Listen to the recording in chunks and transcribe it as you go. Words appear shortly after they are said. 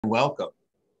welcome.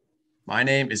 My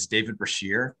name is David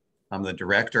Brashear. I'm the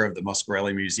director of the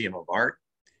Muscarelle Museum of Art,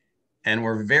 and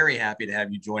we're very happy to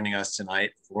have you joining us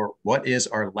tonight for what is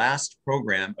our last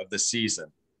program of the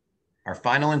season, our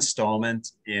final installment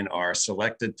in our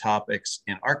Selected Topics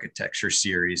in Architecture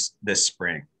series this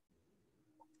spring.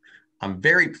 I'm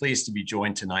very pleased to be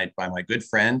joined tonight by my good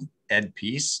friend, Ed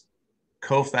Pease,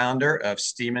 co-founder of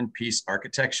Steam and Peace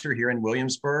Architecture here in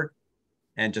Williamsburg,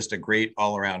 and just a great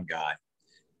all-around guy.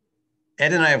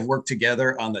 Ed and I have worked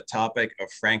together on the topic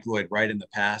of Frank Lloyd Wright in the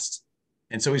past,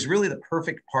 and so he's really the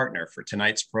perfect partner for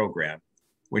tonight's program,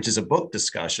 which is a book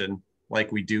discussion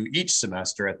like we do each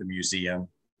semester at the museum,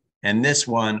 and this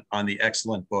one on the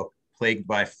excellent book, Plagued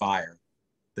by Fire,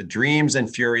 The Dreams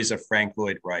and Furies of Frank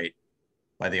Lloyd Wright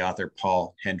by the author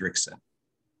Paul Hendrickson.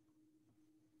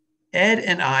 Ed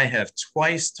and I have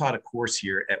twice taught a course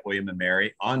here at William &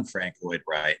 Mary on Frank Lloyd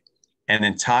Wright, an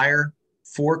entire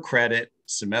 4-credit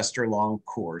semester-long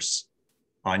course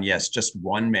on, yes, just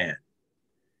one man.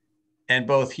 And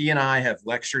both he and I have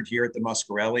lectured here at the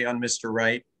Muscarelle on Mr.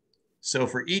 Wright. So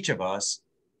for each of us,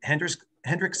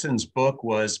 Hendrickson's book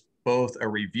was both a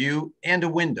review and a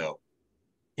window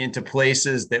into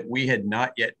places that we had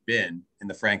not yet been in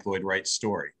the Frank Lloyd Wright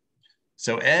story.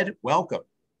 So Ed, welcome.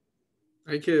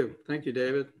 Thank you. Thank you,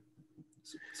 David.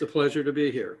 It's a pleasure to be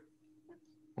here.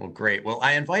 Well, great. Well,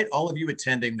 I invite all of you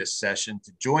attending this session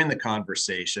to join the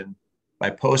conversation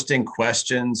by posting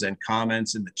questions and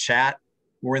comments in the chat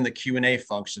or in the Q&A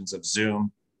functions of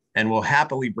Zoom, and we'll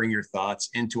happily bring your thoughts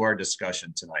into our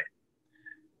discussion tonight.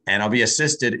 And I'll be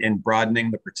assisted in broadening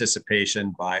the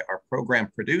participation by our program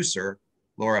producer,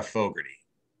 Laura Fogarty.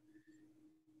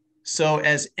 So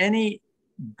as any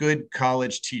good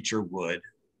college teacher would,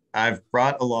 I've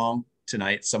brought along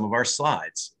tonight some of our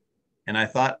slides, and I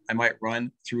thought I might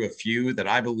run through a few that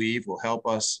I believe will help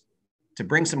us to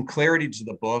bring some clarity to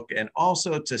the book and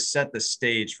also to set the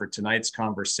stage for tonight's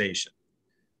conversation.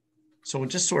 So we'll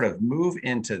just sort of move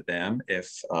into them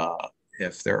if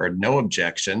there are no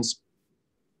objections,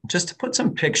 just to put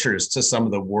some pictures to some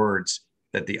of the words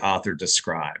that the author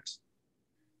described.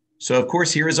 So of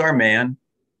course, here is our man,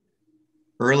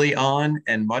 early on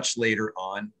and much later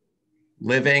on,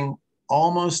 living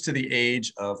almost to the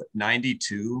age of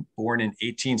 92, born in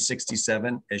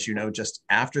 1867, as you know, just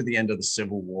after the end of the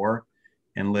Civil War,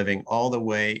 and living all the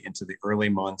way into the early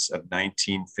months of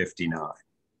 1959.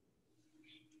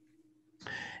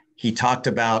 He talked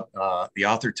about, the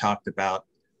author talked about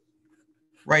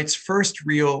Wright's first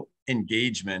real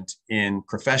engagement in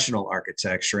professional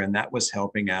architecture, and that was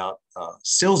helping out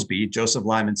Silsby, Joseph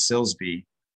Lyman Silsby,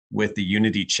 with the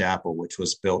Unity Chapel, which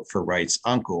was built for Wright's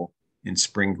uncle in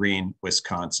Spring Green,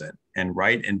 Wisconsin. And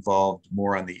Wright involved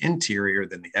more on the interior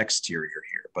than the exterior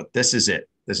here, but this is it.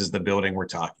 This is the building we're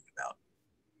talking about.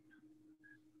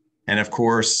 And of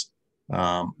course,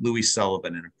 Louis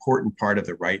Sullivan, an important part of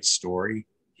the Wright story.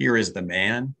 Here is the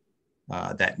man,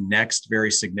 that next very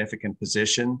significant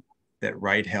position that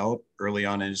Wright held early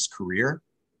on in his career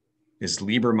is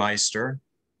Liebermeister,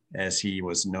 as he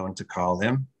was known to call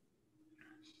him.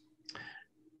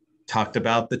 Talked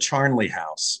about the Charnley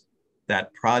House,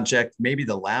 that project, maybe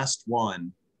the last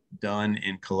one done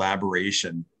in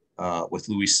collaboration with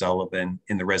Louis Sullivan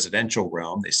in the residential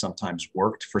realm. They sometimes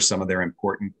worked for some of their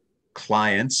important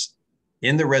clients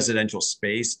in the residential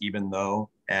space, even though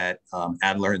at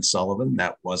Adler and Sullivan,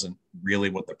 that wasn't really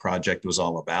what the project was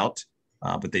all about.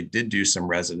 But they did do some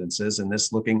residences, and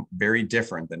this looking very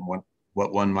different than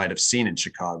what one might have seen in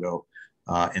Chicago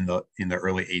in the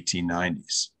early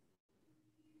 1890s.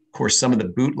 Of course, some of the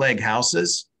bootleg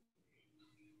houses,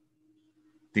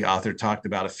 the author talked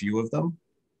about a few of them.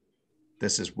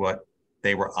 This is what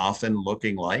they were often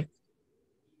looking like.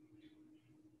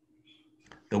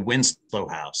 The Winslow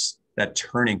House, that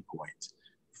turning point.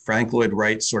 Frank Lloyd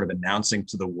Wright sort of announcing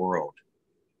to the world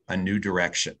a new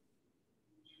direction.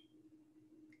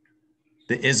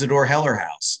 The Isidore Heller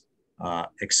House,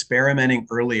 experimenting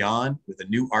early on with a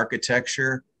new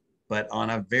architecture, but on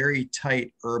a very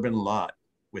tight urban lot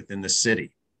within the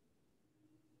city.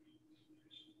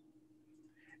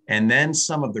 And then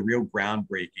some of the real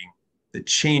groundbreaking, the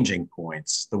changing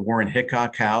points, the Warren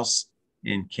Hickok House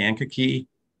in Kankakee,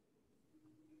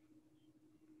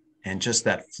 and just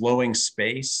that flowing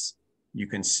space. You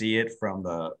can see it from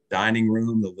the dining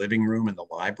room, the living room, and the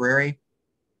library.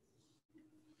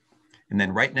 And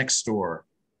then right next door,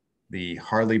 the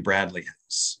Harley Bradley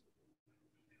House.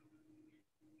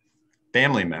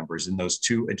 Family members in those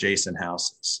two adjacent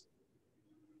houses.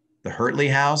 The Hurtley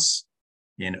House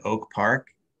in Oak Park,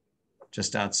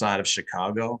 just outside of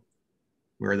Chicago,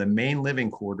 where the main living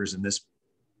quarters in this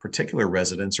particular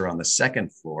residence are on the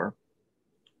second floor.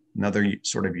 another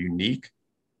sort of unique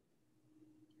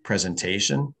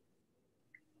presentation.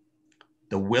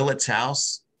 The Willits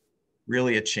House,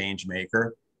 really a change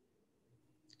maker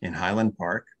in Highland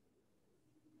Park.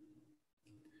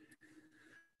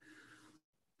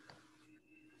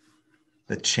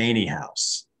 The Cheney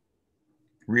House,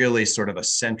 really sort of a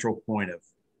central point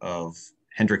of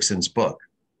Hendrickson's book,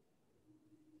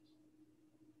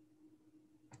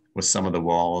 with some of the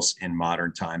walls in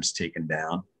modern times taken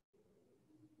down.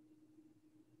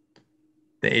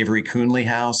 The Avery Coonley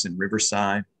House in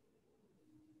Riverside.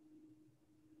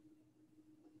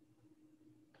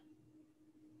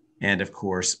 And of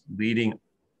course, leading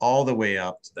all the way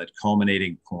up to that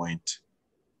culminating point,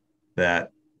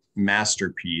 that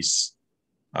masterpiece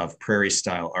of prairie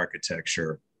style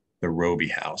architecture, the Roby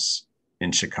House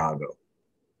in Chicago.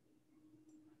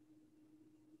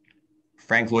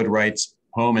 Frank Lloyd Wright's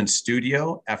home and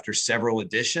studio after several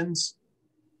additions.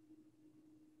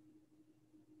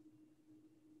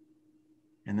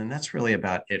 And then that's really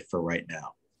about it for right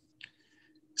now.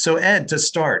 So Ed, to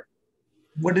start,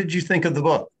 what did you think of the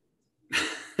book?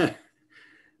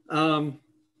 I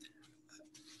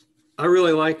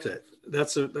really liked it.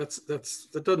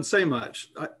 That doesn't say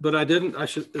much, but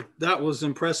that was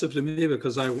impressive to me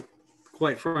because I,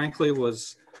 quite frankly,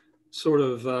 was sort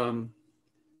of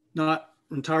not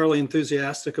entirely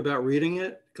enthusiastic about reading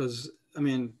it because, I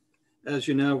mean, as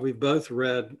you know, we've both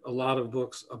read a lot of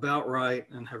books about Wright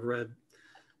and have read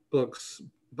books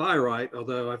by Wright,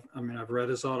 although I've read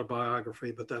his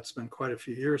autobiography, but that's been quite a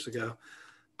few years ago.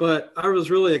 But I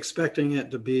was really expecting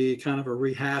it to be kind of a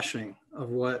rehashing of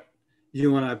what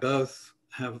you and I both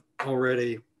have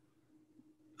already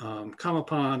come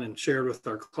upon and shared with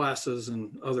our classes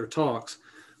and other talks.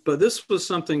 But this was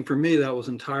something for me that was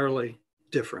entirely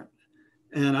different.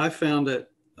 And I found it,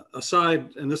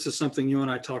 aside, and this is something you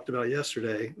and I talked about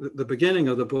yesterday, the beginning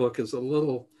of the book is a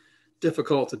little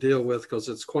difficult to deal with because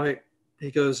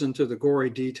he goes into the gory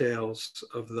details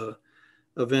of the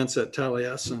events at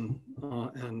Taliesin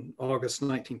in August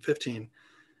 1915.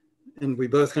 And we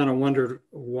both kind of wondered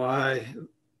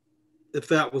if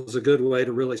that was a good way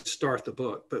to really start the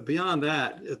book. But beyond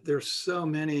that, there's so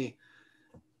many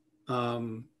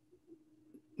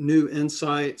new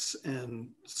insights and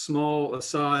small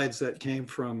asides that came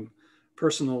from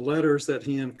personal letters that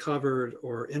he uncovered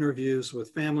or interviews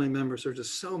with family members. There's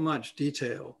just so much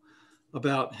detail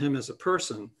about him as a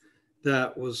person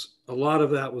that a lot of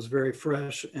that was very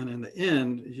fresh. And in the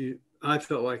end, I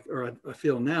felt like, or I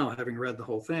feel now, having read the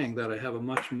whole thing, that I have a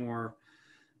much more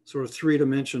sort of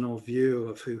three-dimensional view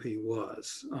of who he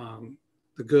was,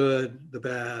 the good, the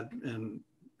bad, and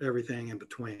everything in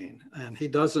between. And he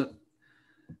doesn't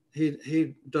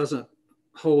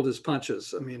hold his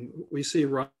punches. I mean, we see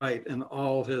Wright in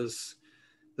all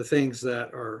the things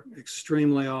that are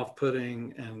extremely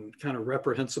off-putting and kind of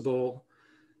reprehensible,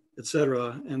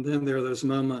 etc. And then there are those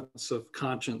moments of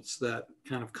conscience that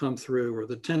kind of come through, or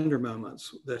the tender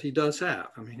moments that he does have.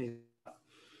 I mean,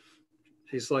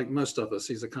 he's like most of us,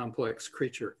 he's a complex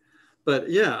creature. But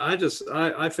yeah,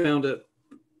 I found it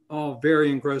all very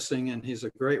engrossing, and he's a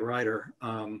great writer,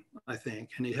 I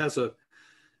think. And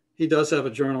he does have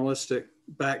a journalistic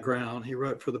background. He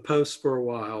wrote for the Post for a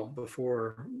while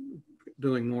before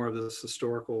doing more of this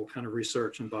historical kind of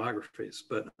research and biographies.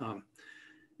 But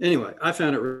anyway, I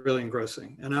found it really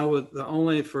engrossing. And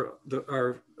for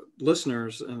our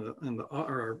listeners and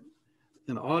the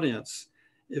audience,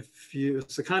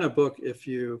 it's the kind of book, if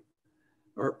you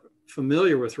are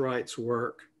familiar with Wright's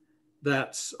work,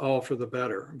 that's all for the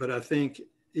better. But I think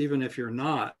even if you're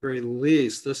not, at the very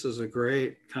least, this is a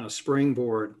great kind of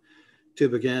springboard to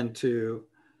begin to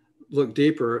look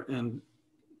deeper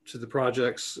into the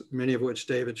projects, many of which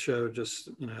David showed just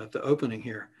at the opening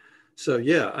here. So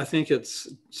yeah, I think it's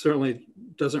certainly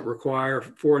doesn't require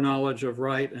foreknowledge of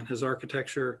Wright and his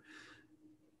architecture,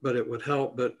 but it would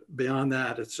help. But beyond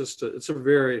that, it's a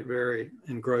very, very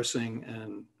engrossing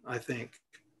and I think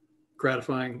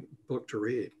gratifying book to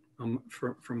read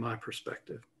from my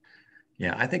perspective.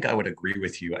 Yeah, I think I would agree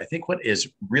with you. I think what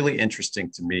is really interesting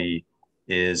to me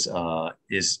is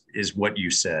what you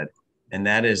said, and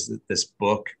that is that this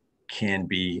book can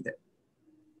be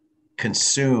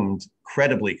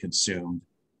credibly consumed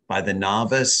by the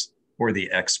novice or the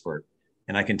expert.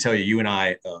 And I can tell you, you and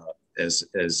I, as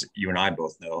you and I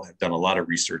both know, have done a lot of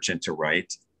research into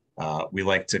Wright. We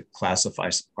like to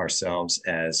classify ourselves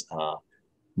as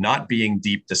not being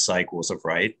deep disciples of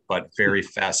Wright, but very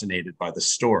fascinated by the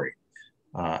story.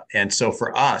 And so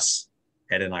for us,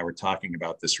 Ed and I were talking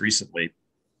about this recently.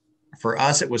 For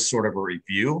us, it was sort of a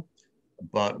review,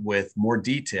 but with more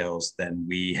details than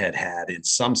we had in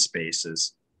some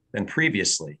spaces than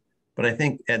previously. But I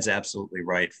think Ed's absolutely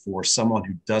right. For someone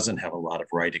who doesn't have a lot of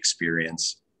Wright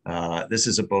experience, this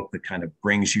is a book that kind of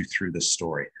brings you through the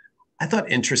story. I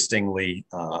thought interestingly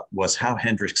was how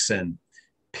Hendrickson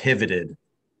pivoted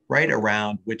right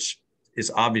around, which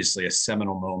is obviously a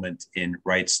seminal moment in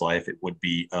Wright's life. It would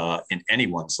be in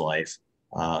anyone's life,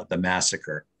 the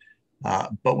massacre.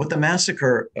 But what the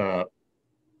massacre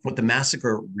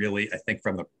really, I think,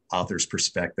 from the author's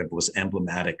perspective, was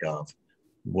emblematic of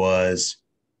was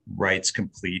Wright's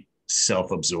complete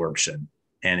self-absorption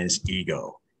and his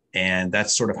ego. And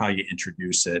that's sort of how you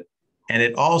introduce it. And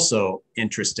it also,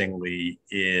 interestingly,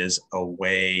 is a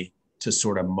way to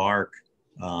sort of mark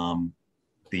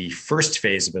the first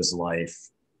phase of his life,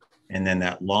 and then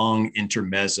that long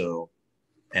intermezzo,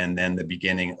 and then the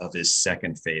beginning of his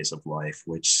second phase of life,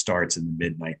 which starts in the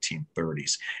mid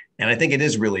 1930s. And I think it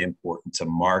is really important to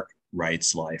mark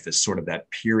Wright's life as sort of that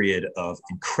period of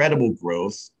incredible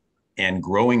growth and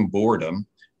growing boredom,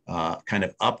 kind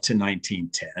of up to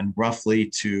 1910, roughly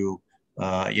to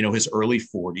his early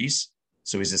 40s.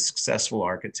 So he's a successful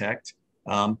architect.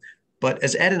 But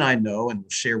as Ed and I know, and we'll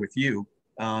share with you,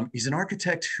 he's an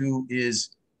architect who is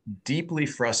deeply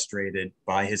frustrated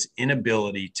by his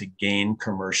inability to gain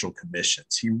commercial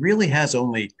commissions. He really has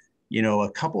only,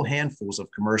 a couple handfuls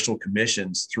of commercial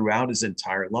commissions throughout his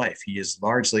entire life. He is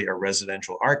largely a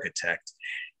residential architect,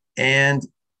 and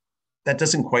that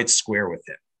doesn't quite square with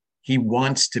him. He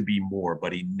wants to be more,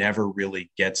 but he never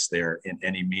really gets there in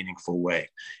any meaningful way.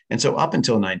 And so up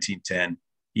until 1910,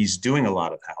 he's doing a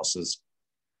lot of houses.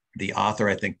 The author,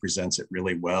 I think, presents it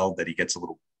really well, that he gets a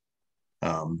little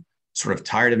sort of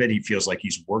tired of it. He feels like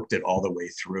he's worked it all the way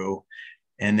through.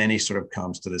 And then he sort of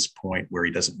comes to this point where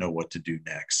he doesn't know what to do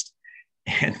next.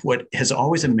 And what has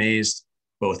always amazed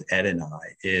both Ed and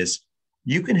I is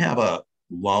you can have a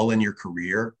lull in your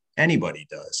career. Anybody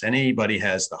does. Anybody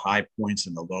has the high points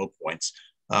and the low points.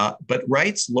 But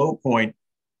Wright's low point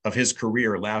of his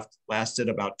career lasted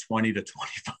about 20 to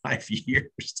 25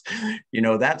 years.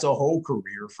 That's a whole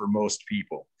career for most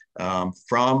people,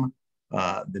 from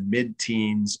the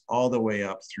mid-teens all the way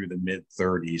up through the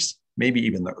mid-30s, maybe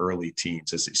even the early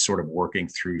teens, as he's sort of working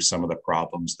through some of the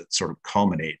problems that sort of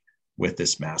culminate with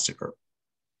this massacre.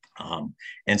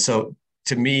 And so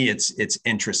to me, it's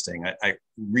interesting. I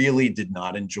really did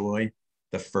not enjoy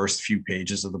the first few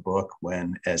pages of the book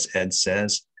when, as Ed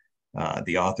says,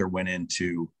 the author went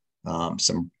into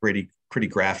some pretty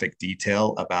graphic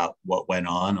detail about what went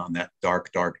on that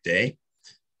dark, dark day.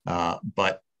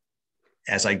 But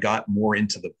as I got more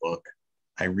into the book,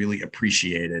 I really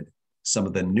appreciated some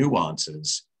of the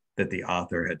nuances that the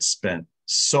author had spent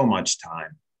so much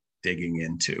time digging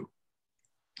into.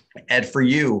 Ed, for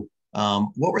you,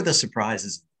 what were the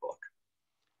surprises in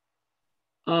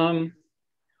the book?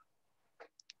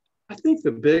 I think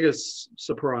the biggest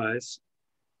surprise,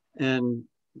 and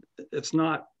it's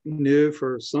not new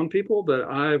for some people, but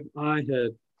I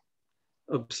had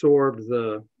absorbed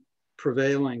the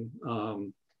prevailing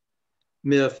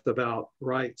myth about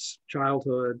Wright's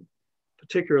childhood,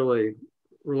 particularly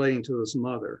relating to his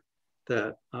mother,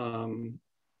 that, and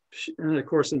of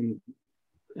course in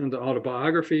the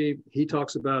autobiography, he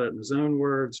talks about it in his own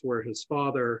words, where his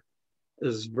father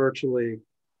is virtually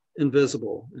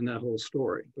invisible in that whole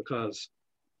story. Because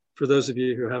for those of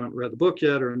you who haven't read the book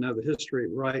yet or know the history,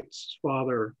 Wright's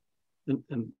father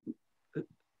and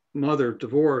mother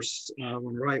divorced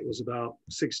when Wright was about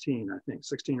 16, I think,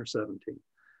 16 or 17,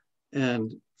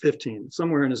 and 15,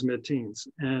 somewhere in his mid-teens.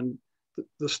 And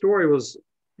the story was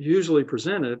usually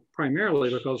presented primarily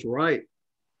because Wright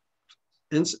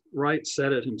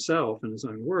said it himself in his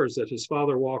own words, that his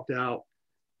father walked out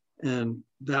and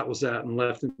that was that, and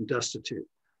left him destitute.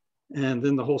 And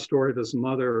then the whole story of his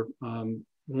mother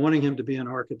wanting him to be an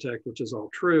architect, which is all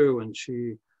true, and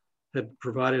she had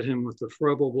provided him with the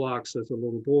Froebel blocks as a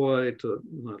little boy to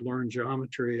learn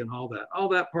geometry and all that. All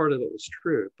that part of it was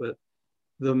true, but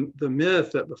the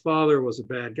myth that the father was a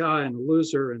bad guy and a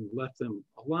loser and left them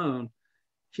alone,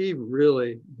 he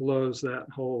really blows that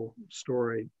whole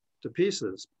story to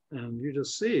pieces. And you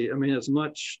just see, I mean, it's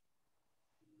much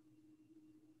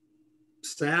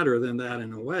sadder than that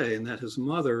in a way, and that his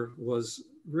mother was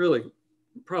really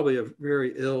probably a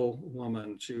very ill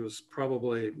woman. She was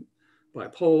probably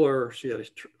bipolar. She had a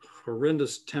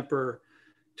horrendous temper,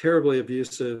 terribly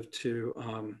abusive to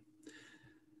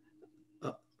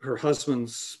her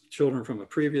husband's children from a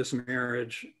previous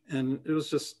marriage. And it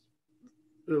was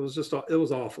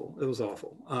awful. It was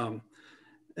awful.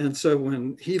 And so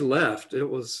when he left, it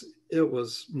was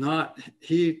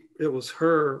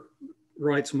her,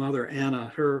 Wright's mother,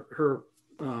 Anna,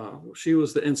 she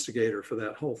was the instigator for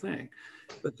that whole thing.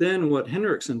 But then what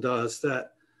Hendrickson does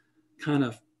that kind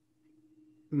of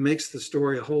makes the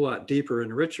story a whole lot deeper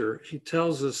and richer. He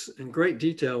tells us in great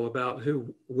detail about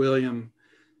who William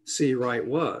C. Wright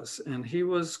was. And he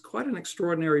was quite an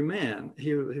extraordinary man.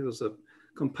 He was a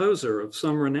composer of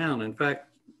some renown. In fact,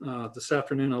 this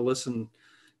afternoon I listened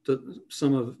to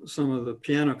some of the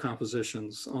piano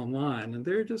compositions online, and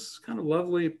they're just kind of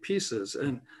lovely pieces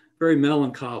and very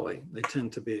melancholy, they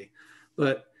tend to be.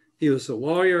 But he was a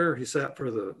lawyer, he sat for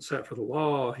the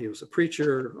law, he was a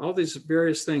preacher, all these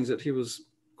various things that he was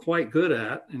quite good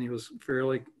at, and he was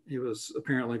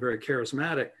apparently very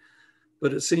charismatic.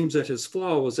 But it seems that his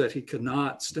flaw was that he could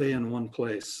not stay in one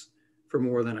place for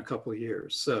more than a couple of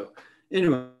years. So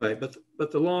anyway,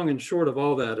 but the long and short of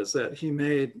all that is that he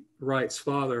made Wright's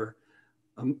father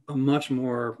a much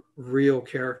more real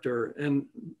character, and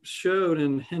showed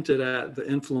and hinted at the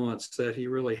influence that he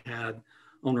really had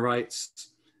on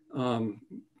Wright's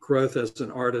growth as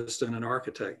an artist and an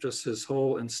architect, just his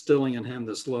whole instilling in him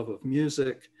this love of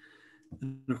music.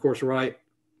 And of course, Wright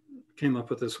came up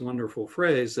with this wonderful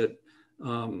phrase that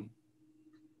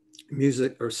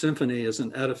music or symphony is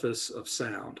an edifice of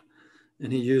sound.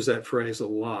 And he used that phrase a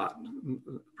lot,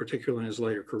 particularly in his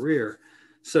later career.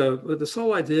 So, but this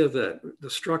whole idea that the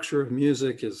structure of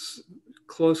music is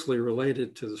closely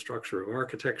related to the structure of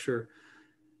architecture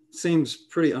seems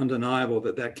pretty undeniable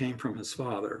that came from his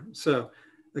father. So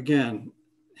again,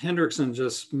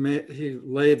 Hendrickson he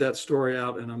laid that story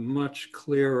out in a much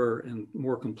clearer and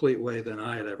more complete way than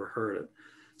I had ever heard it.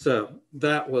 So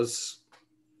that was,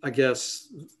 I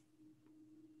guess,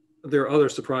 there are other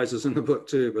surprises in the book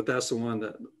too, but that's the one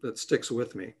that sticks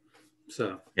with me.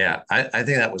 So yeah, I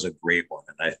think that was a great one,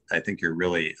 and I think you're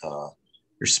really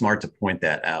you're smart to point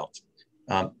that out.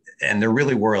 And there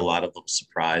really were a lot of little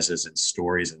surprises and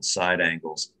stories and side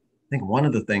angles. I think one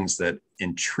of the things that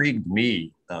intrigued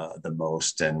me the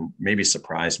most, and maybe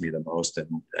surprised me the most,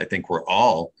 and I think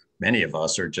many of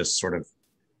us are just sort of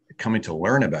coming to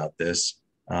learn about this,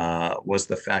 was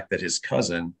the fact that his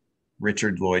cousin,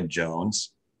 Richard Lloyd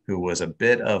Jones, who was a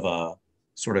bit of a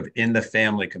sort of in the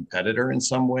family competitor in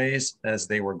some ways as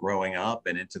they were growing up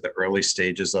and into the early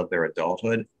stages of their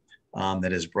adulthood,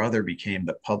 that his brother became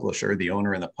the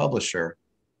owner and the publisher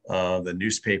of the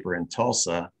newspaper in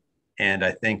Tulsa, and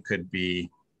I think could be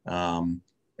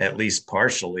at least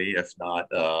partially, if not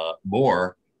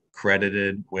more,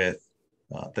 credited with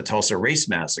the Tulsa Race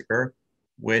Massacre,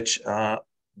 which I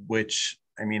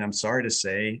mean, I'm sorry to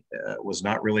say, was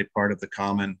not really part of the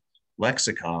common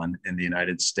lexicon in the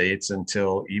United States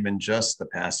until even just the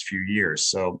past few years.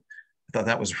 So I thought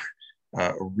that was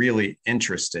a really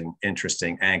interesting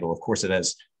angle. Of course, it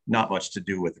has not much to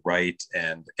do with Wright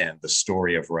and the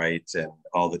story of Wright and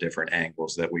all the different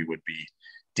angles that we would be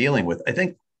dealing with. I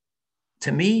think,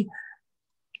 to me,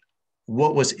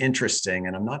 what was interesting,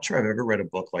 and I'm not sure I've ever read a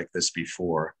book like this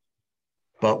before,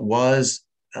 but was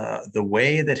the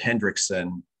way that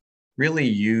Hendrickson really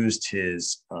used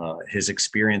his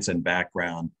experience and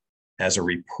background as a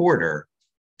reporter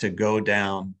to go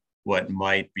down what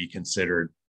might be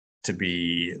considered to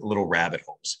be little rabbit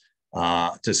holes,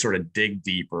 to sort of dig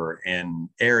deeper in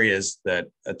areas that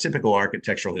a typical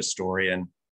architectural historian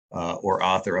or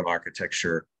author of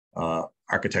architectural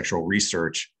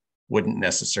research wouldn't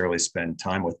necessarily spend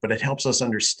time with. But it helps us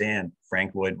understand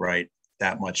Frank Lloyd Wright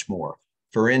that much more.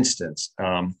 For instance,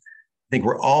 I think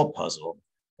we're all puzzled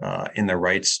in the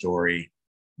Wright story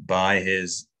by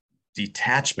his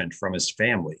detachment from his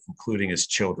family, including his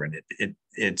children.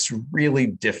 It's really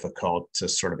difficult to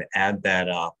sort of add that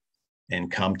up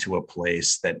and come to a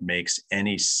place that makes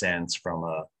any sense from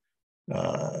a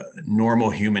normal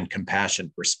human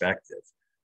compassion perspective.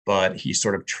 But he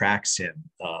sort of tracks him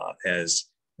as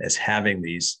having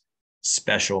these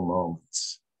special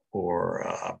moments,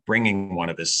 or bringing one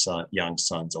of his young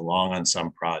sons along on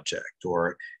some project,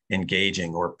 or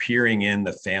engaging or peering in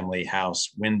the family house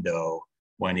window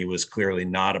when he was clearly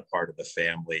not a part of the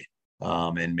family,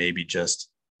 and maybe just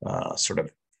sort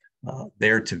of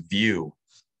there to view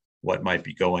what might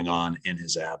be going on in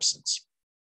his absence.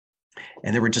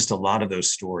 And there were just a lot of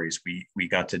those stories. We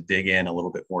got to dig in a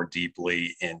little bit more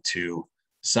deeply into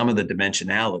some of the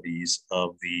dimensionalities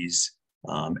of these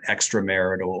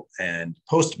extramarital and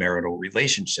postmarital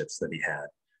relationships that he had.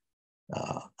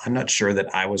 I'm not sure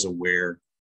that I was aware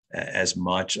as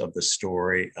much of the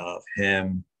story of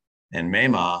him and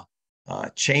Mema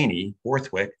Cheney,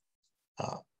 Borthwick,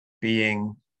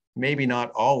 being maybe not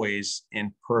always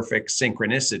in perfect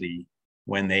synchronicity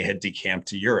when they had decamped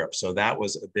to Europe. So that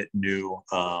was a bit new,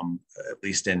 at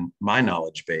least in my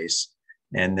knowledge base.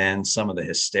 And then some of the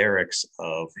hysterics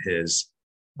of his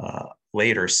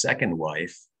later second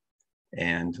wife,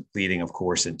 and leading, of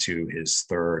course, into his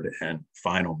third and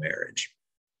final marriage.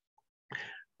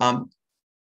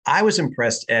 I was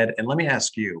impressed, Ed, and let me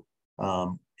ask you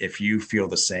if you feel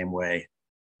the same way.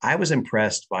 I was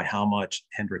impressed by how much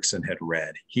Hendrickson had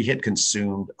read. He had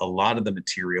consumed a lot of the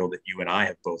material that you and I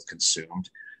have both consumed.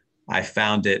 I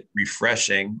found it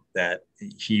refreshing that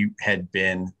he had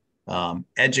been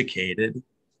educated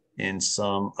in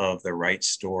some of the Wright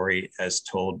story as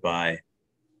told by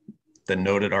the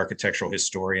noted architectural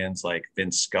historians like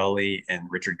Vince Scully and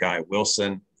Richard Guy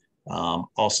Wilson.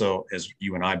 Also, as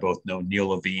you and I both know, Neil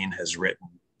Levine has written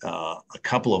a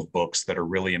couple of books that are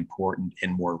really important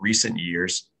in more recent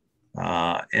years,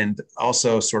 and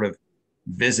also sort of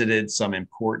visited some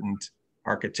important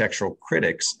architectural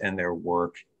critics and their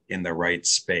work in the Wright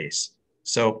space.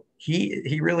 So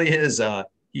he really is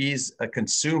he's a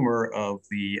consumer of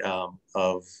the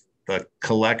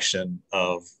collection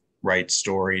of Wright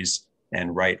stories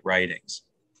and Wright writings.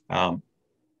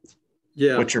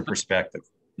 Yeah. What's your perspective?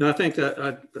 No, I think that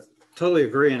I totally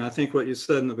agree. And I think what you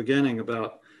said in the beginning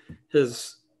about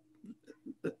his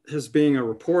being a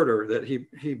reporter, that he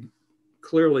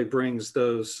clearly brings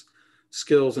those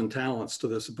skills and talents to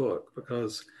this book,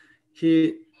 because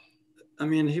I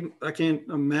can't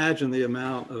imagine the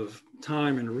amount of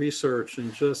time and research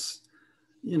and just,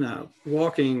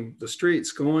 walking the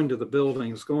streets, going to the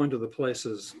buildings, going to the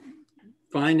places,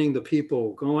 finding the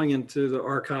people, going into the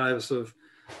archives of,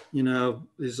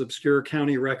 these obscure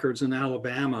county records in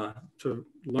Alabama to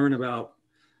learn about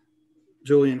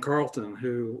Julian Carleton,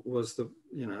 who was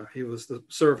he was the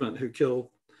servant who killed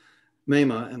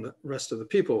Mama and the rest of the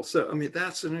people. So, I mean,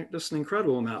 that's just an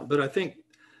incredible amount.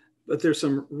 But there's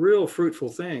some real fruitful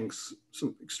things,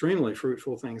 some extremely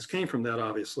fruitful things came from that,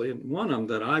 obviously. And one of them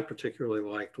that I particularly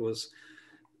liked was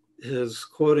his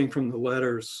quoting from the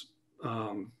letters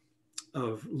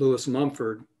of Lewis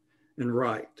Mumford and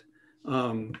Wright.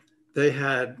 They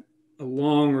had a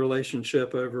long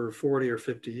relationship over 40 or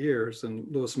 50 years, and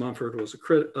Lewis Mumford was a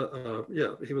critic.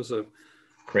 He was a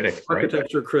critic,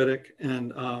 architecture right? critic,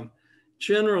 and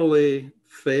generally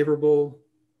favorable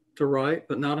to Wright,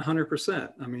 but not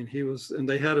 100%. I mean, and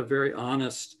they had a very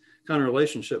honest kind of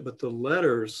relationship. But the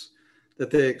letters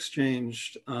that they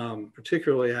exchanged,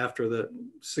 particularly after the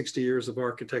 60 years of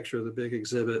architecture, the big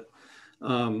exhibit,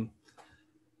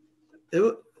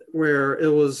 where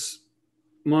it was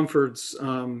Mumford's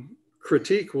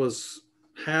critique was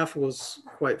half was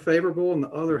quite favorable and the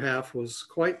other half was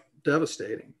quite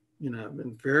devastating,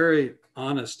 and very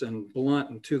honest and blunt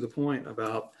and to the point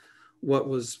about what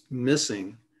was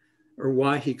missing or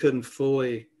why he couldn't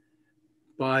fully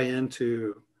buy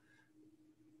into,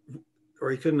 or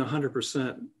he couldn't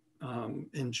 100%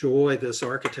 enjoy this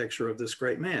architecture of this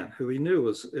great man who he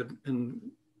knew and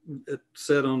it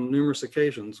said on numerous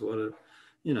occasions what a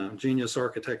genius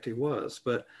architect he was.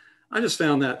 But I just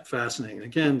found that fascinating.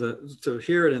 Again, to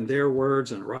hear it in their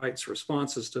words and Wright's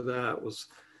responses to that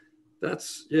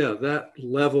that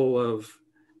level of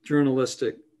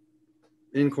journalistic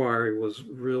inquiry was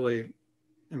really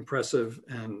impressive,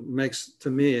 and to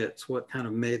me, it's what kind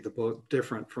of made the book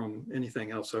different from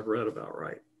anything else I've read about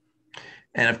Wright.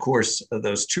 And of course,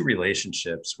 those two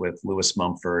relationships with Lewis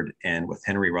Mumford and with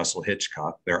Henry Russell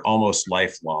Hitchcock, they're almost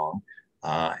lifelong.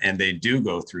 And they do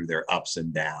go through their ups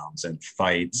and downs and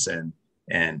fights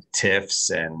and tiffs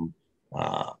and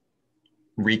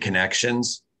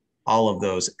reconnections. All of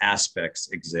those aspects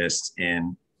exist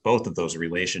in both of those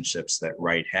relationships that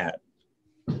Wright had.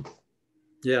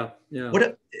 Yeah.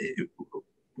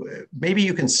 Maybe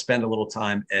you can spend a little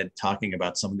time, Ed, talking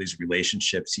about some of these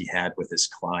relationships he had with his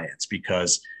clients,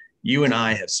 because you and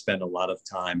I have spent a lot of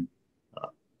time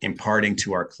imparting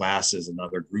to our classes and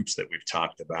other groups that we've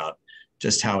talked about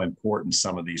just how important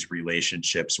some of these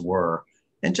relationships were,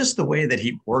 and just the way that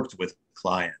he worked with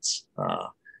clients,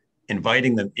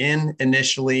 inviting them in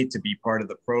initially to be part of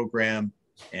the program,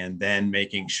 and then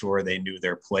making sure they knew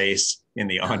their place in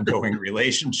the ongoing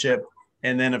relationship.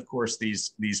 And then, of course,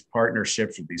 these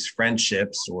partnerships or these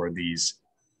friendships or these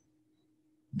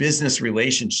business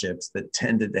relationships that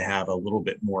tended to have a little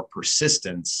bit more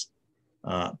persistence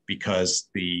because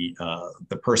the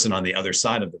person on the other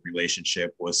side of the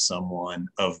relationship was someone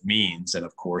of means. And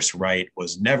of course, Wright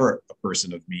was never a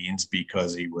person of means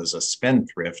because he was a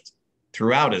spendthrift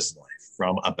throughout his life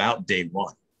from about day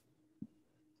one.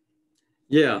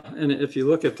 Yeah, and if you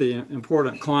look at the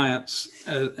important clients,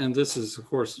 and this is, of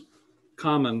course,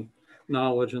 common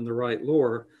knowledge in the Wright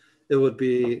lore, it would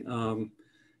be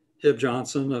Hib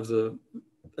Johnson of the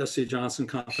S.C. Johnson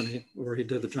Company, where he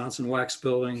did the Johnson Wax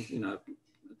Building,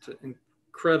 it's an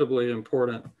incredibly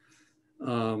important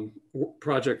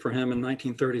project for him in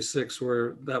 1936,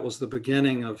 where that was the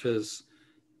beginning of his,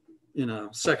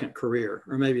 second career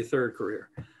or maybe third career.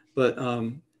 But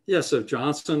yeah, so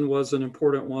Johnson was an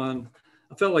important one.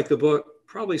 I felt like the book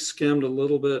probably skimmed a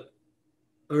little bit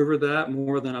over that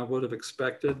more than I would have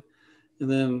expected. And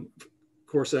then, of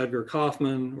course, Edgar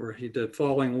Kaufman, where he did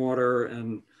Falling Water,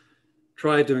 and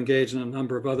tried to engage in a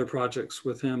number of other projects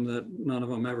with him that none of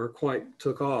them ever quite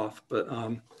took off. But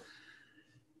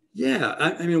yeah,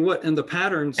 I mean, and the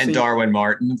pattern. And Darwin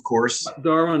Martin, of course.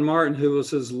 Darwin Martin, who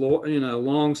was his,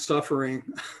 long-suffering,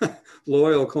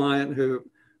 loyal client who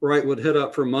Wright would hit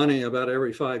up for money about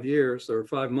every 5 years or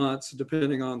 5 months,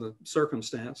 depending on the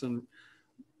circumstance. And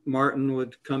Martin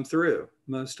would come through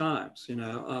most times,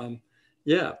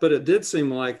 yeah, but it did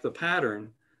seem like the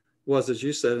pattern was, as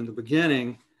you said in the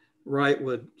beginning, Wright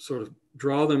would sort of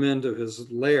draw them into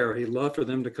his lair. He'd love for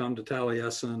them to come to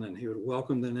Taliesin, and he would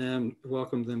welcome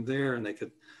them there, and they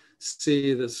could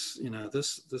see this,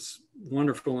 this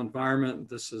wonderful environment.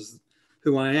 This is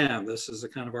who I am. This is the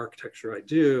kind of architecture I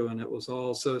do. And it was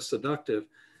all so seductive.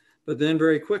 But then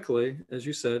very quickly, as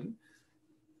you said,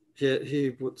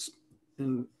 he was,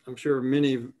 in I'm sure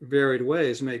many varied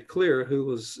ways, made clear who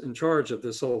was in charge of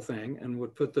this whole thing and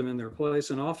would put them in their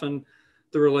place. And often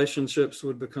the relationships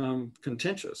would become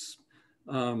contentious.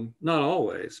 Not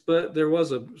always, but there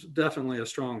was definitely a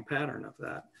strong pattern of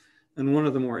that. And one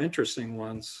of the more interesting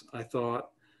ones, I thought,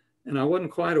 and I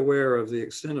wasn't quite aware of the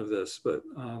extent of this, but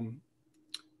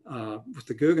with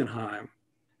the Guggenheim,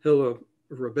 Hilla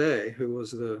Rebay, who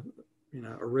was the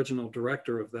original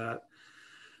director of that,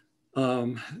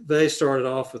 they started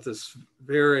off with this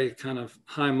very kind of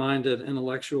high-minded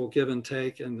intellectual give and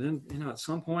take, and then at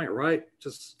some point Wright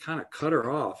just kind of cut her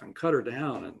off and cut her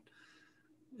down, and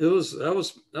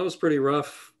that was pretty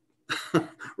rough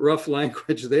rough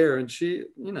language there. And she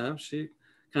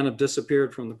kind of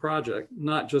disappeared from the project,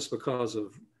 not just because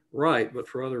of Wright, but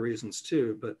for other reasons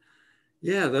too. But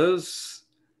yeah,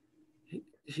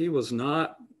 he was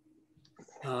not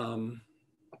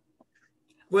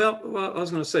well, I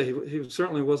was going to say he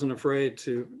certainly wasn't afraid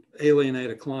to alienate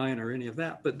a client or any of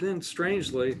that. But then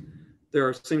strangely,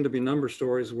 there seemed to be number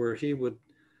stories where he would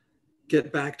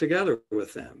get back together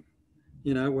with them,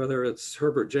 whether it's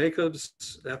Herbert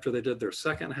Jacobs after they did their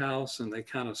second house and they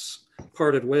kind of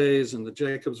parted ways, and the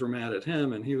Jacobs were mad at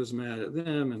him and he was mad at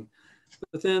them.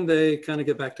 But then they kind of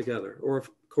get back together. Or of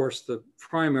course, the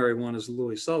primary one is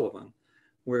Louis Sullivan,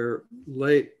 where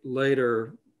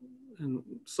later in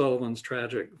Sullivan's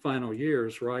tragic final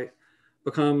years, right,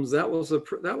 that was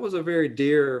a very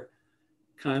dear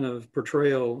kind of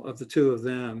portrayal of the two of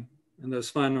them in those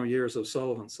final years of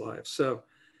Sullivan's life. So,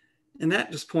 and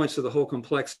that just points to the whole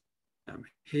complexity of him.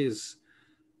 He's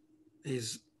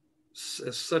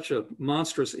such a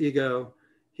monstrous ego.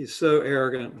 He's so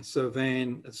arrogant and so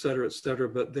vain, et cetera, et cetera.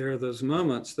 But there are those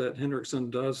moments that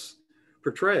Hendrickson does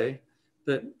portray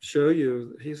that show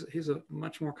you he's a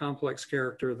much more complex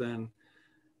character than,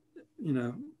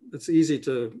 it's easy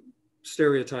to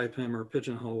stereotype him or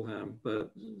pigeonhole him,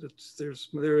 but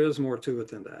there is more to it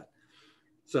than that.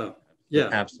 So, yeah.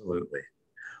 Absolutely.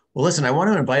 Well, listen, I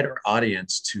want to invite our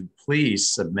audience to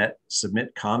please submit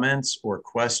comments or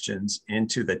questions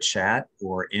into the chat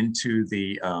or into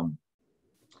the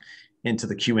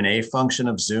Q&A function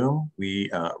of Zoom. We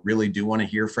really do want to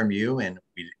hear from you, and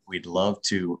we'd love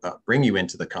to bring you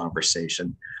into the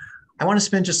conversation. I want to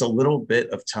spend just a little bit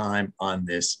of time on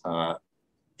this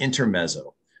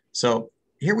intermezzo. So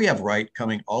here we have Wright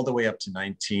coming all the way up to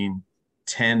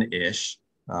 1910-ish.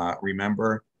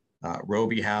 Remember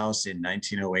Robie House in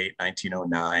 1908,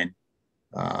 1909.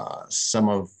 Some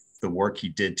of the work he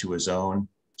did to his own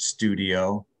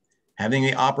studio, having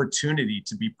the opportunity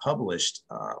to be published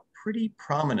pretty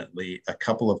prominently a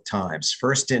couple of times.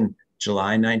 First in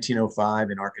July 1905,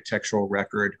 an architectural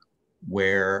record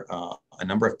where a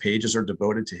number of pages are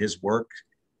devoted to his work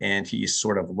and he's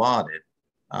sort of lauded.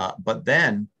 But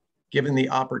then given the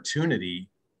opportunity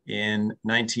in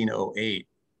 1908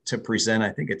 to present,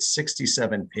 I think it's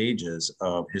 67 pages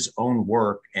of his own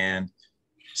work and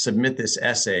submit this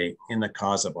essay in the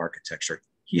cause of architecture.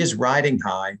 He is riding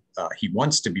high. He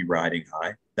wants to be riding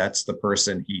high. That's the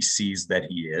person he sees that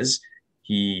he is.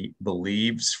 He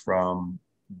believes from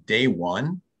day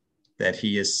one that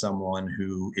he is someone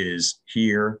who is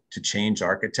here to change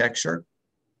architecture,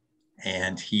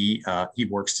 and he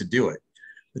works to do it.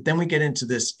 But then we get into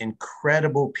this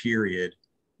incredible period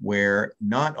where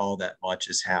not all that much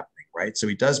is happening, right? So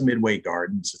he does Midway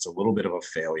Gardens. It's a little bit of a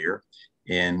failure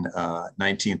in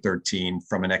 1913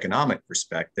 from an economic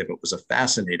perspective. It was a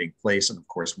fascinating place. And of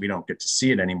course, we don't get to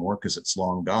see it anymore because it's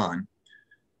long gone.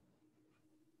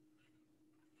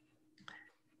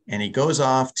 And he goes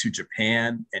off to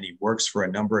Japan and he works for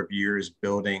a number of years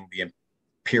building the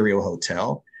Imperial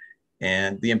Hotel.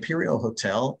 And the Imperial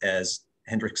Hotel, as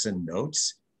Hendrickson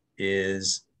notes,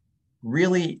 is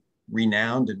really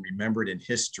renowned and remembered in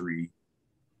history,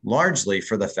 largely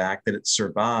for the fact that it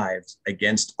survived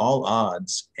against all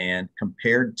odds and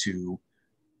compared to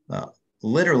uh,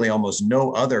 literally almost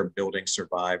no other building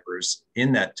survivors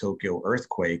in that Tokyo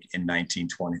earthquake in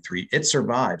 1923. It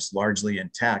survives largely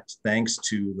intact thanks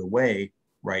to the way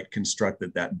Wright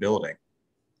constructed that building.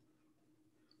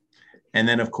 And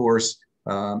then, of course,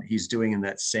 he's doing in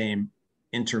that same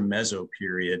intermezzo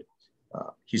period,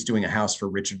 he's doing a house for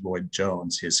Richard Lloyd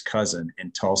Jones, his cousin,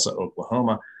 in Tulsa,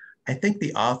 Oklahoma. I think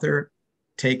the author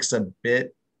takes a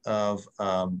bit of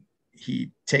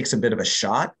he takes a bit of a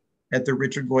shot at the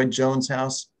Richard Lloyd Jones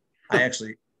house. I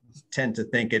actually tend to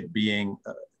think it being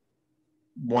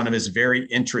one of his very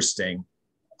interesting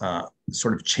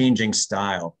sort of changing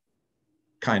style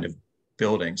kind of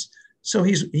buildings. So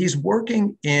he's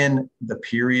working in the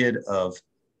period of,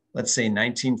 let's say,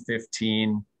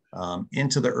 1915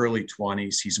 into the early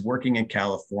 20s. He's working in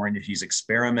California. He's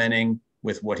experimenting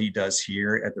with what he does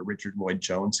here at the Richard Lloyd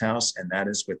Jones house, and that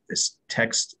is with this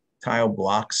textile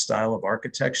block style of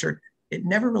architecture. It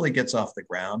never really gets off the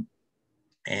ground,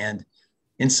 and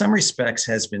in some respects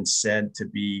has been said to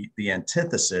be the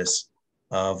antithesis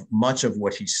of much of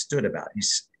what he stood about.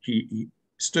 He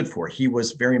stood for. He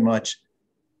was very much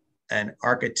an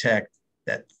architect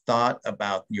that thought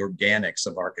about the organics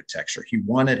of architecture. He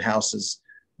wanted houses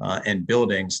and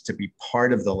buildings to be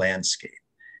part of the landscape.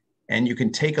 And you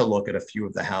can take a look at a few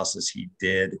of the houses he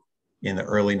did in the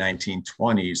early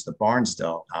 1920s, the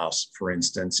Barnsdall House, for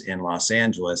instance, in Los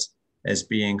Angeles, as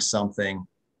being something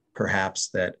perhaps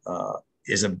that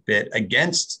is a bit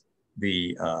against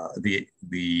the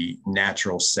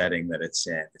natural setting that it's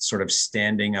in. It's sort of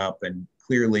standing up and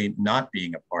clearly not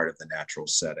being a part of the natural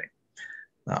setting.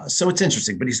 So it's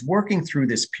interesting, but he's working through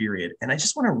this period. And I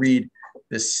just want to read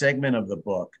this segment of the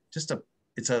book.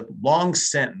 It's a long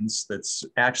sentence that's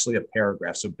actually a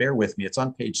paragraph. So bear with me. It's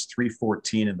on page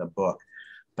 314 in the book.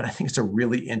 But I think it's a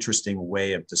really interesting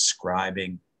way of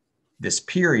describing this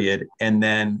period and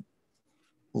then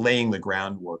laying the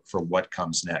groundwork for what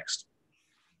comes next.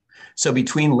 So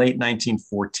between late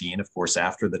 1914, of course,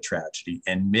 after the tragedy,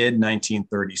 and mid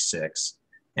 1936,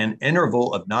 an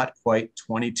interval of not quite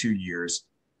 22 years,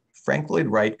 Frank Lloyd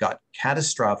Wright got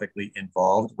catastrophically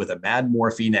involved with a mad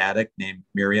morphine addict named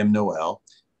Miriam Noel,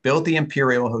 built the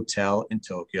Imperial Hotel in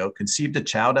Tokyo, conceived a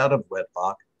child out of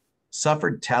wedlock,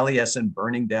 suffered Taliesin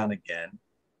burning down again,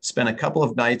 spent a couple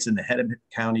of nights in the Hennepin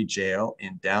County Jail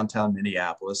in downtown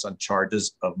Minneapolis on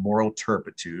charges of moral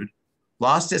turpitude,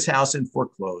 lost his house in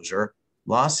foreclosure,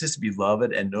 lost his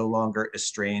beloved and no longer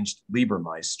estranged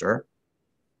Liebermeister,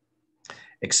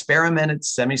 experimented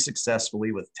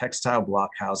semi-successfully with textile block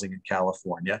housing in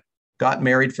California, got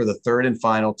married for the third and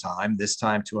final time, this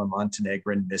time to a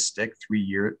Montenegrin mystic,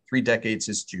 3 decades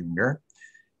his junior,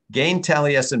 gained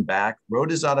Taliesin back, wrote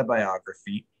his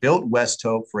autobiography, built West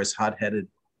Hope for his hot-headed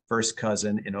first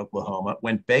cousin in Oklahoma,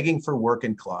 went begging for work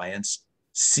and clients,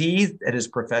 seethed at his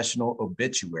professional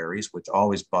obituaries, which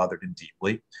always bothered him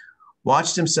deeply,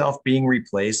 watched himself being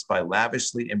replaced by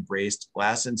lavishly embraced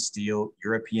glass and steel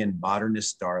European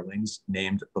modernist darlings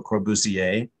named Le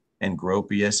Corbusier and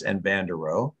Gropius and Van der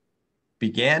Rohe,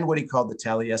 began what he called the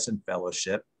Taliesin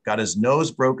Fellowship, got his nose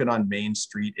broken on Main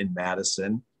Street in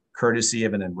Madison, courtesy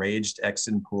of an enraged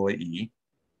ex-employee,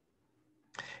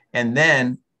 and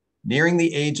then, nearing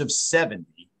the age of 70,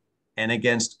 and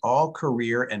against all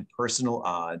career and personal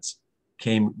odds,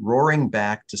 came roaring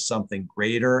back to something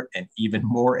greater and even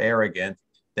more arrogant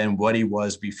than what he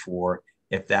was before,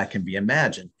 if that can be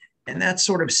imagined. And that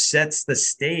sort of sets the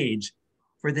stage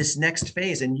for this next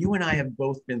phase. And you and I have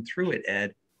both been through it,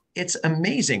 Ed. It's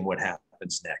amazing what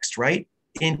happens next, right?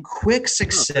 In quick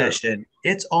succession,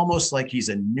 it's almost like he's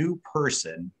a new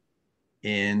person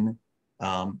in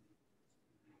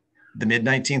the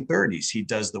mid-1930s. He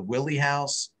does the Willie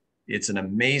House. It's an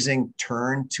amazing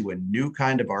turn to a new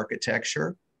kind of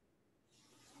architecture.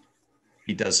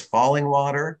 He does Falling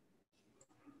Water,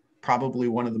 probably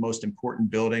one of the most important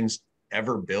buildings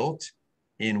ever built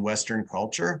in Western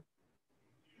culture.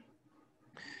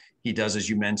 He does, as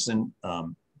you mentioned,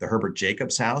 the Herbert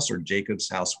Jacobs House, or Jacobs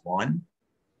House 1.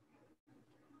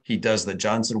 He does the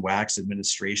Johnson Wax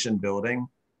Administration Building.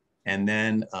 And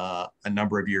then a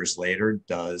number of years later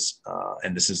does,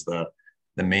 and this is the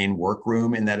main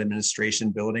workroom in that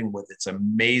administration building with its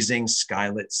amazing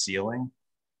skylit ceiling.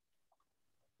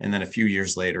 And then a few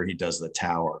years later, he does the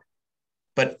tower.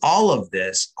 But all of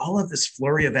this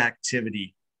flurry of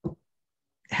activity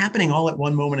happening all at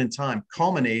one moment in time,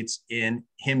 culminates in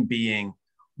him being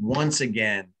once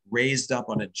again raised up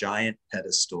on a giant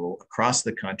pedestal across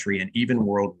the country and even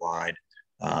worldwide.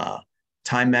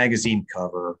 Time magazine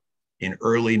cover in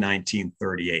early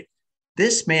 1938.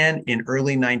 This man in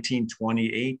early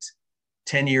 1928,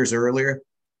 10 years earlier,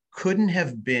 couldn't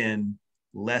have been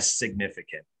less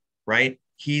significant, right?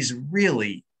 He's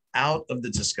really out of the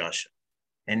discussion.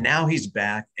 And now he's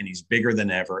back and he's bigger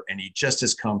than ever. And he just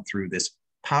has come through this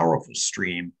powerful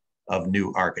stream of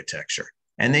new architecture.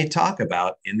 And they talk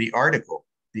about in the article,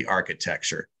 the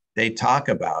architecture. They talk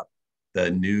about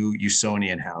the new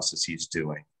Usonian houses he's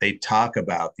doing. They talk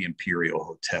about the Imperial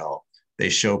Hotel. They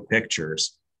show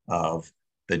pictures of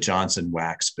the Johnson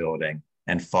Wax building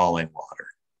and Falling Water.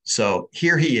 So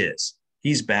here he is.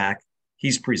 He's back.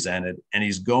 He's presented, and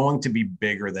he's going to be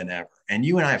bigger than ever. And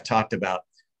you and I have talked about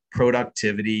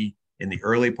productivity in the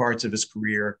early parts of his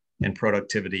career and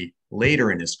productivity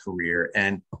later in his career.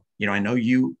 And, you know, I know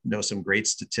you know some great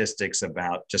statistics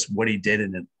about just what he did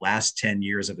in the last 10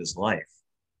 years of his life.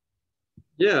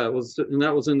 Yeah, it was, and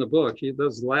that was in the book.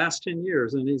 Those last 10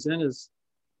 years, and he's in his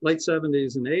late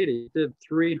 70s and 80s, did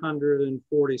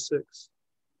 346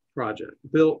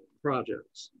 built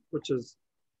projects, which is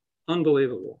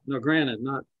unbelievable. Now, granted,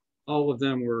 not all of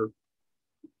them were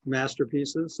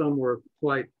masterpieces. Some were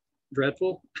quite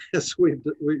dreadful, as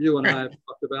you and I have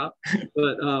talked about.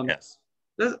 But yes.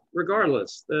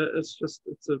 Regardless,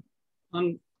 it's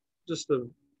a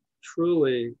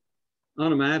truly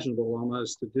unimaginable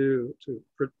almost to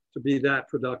be that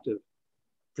productive,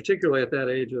 particularly at that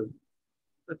age of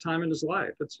a time in his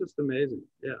life. It's just amazing.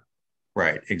 Yeah.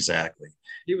 Right. Exactly.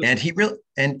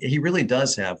 He really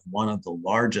does have one of the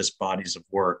largest bodies of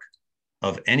work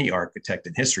of any architect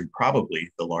in history, probably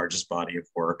the largest body of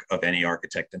work of any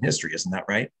architect in history. Isn't that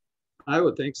right? I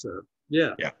would think so.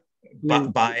 Yeah. Yeah.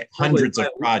 By hundreds of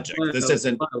projects. This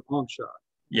isn't a long shot.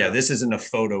 Yeah. This isn't a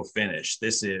photo finish.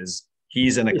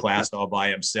 He's in a class all by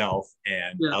himself,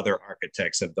 and other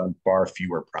architects have done far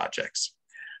fewer projects.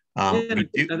 I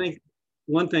think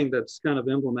one thing that's kind of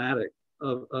emblematic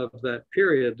of that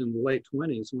period in the late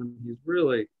 20s, when he's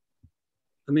really,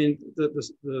 I mean,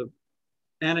 the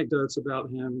anecdotes about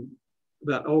him,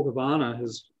 about Olga Vanna,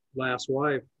 his last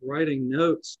wife, writing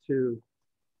notes to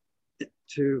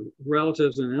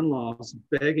relatives and in-laws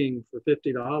begging for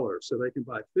 $50 so they can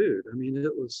buy food. I mean,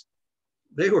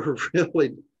 they were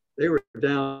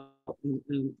down,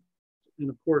 and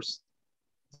of course,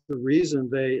 the reason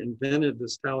they invented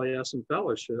this Taliesin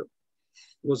Fellowship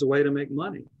was a way to make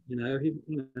money.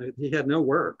 He had no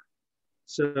work,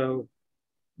 so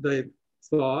they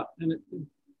thought, and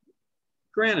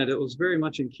granted, it was very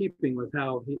much in keeping with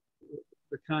how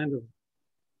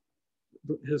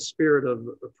his spirit of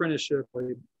apprenticeship.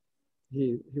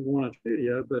 He wanted a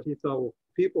studio, but he thought, well,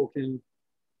 people can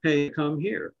pay to come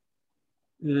here,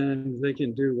 and they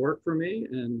can do work for me,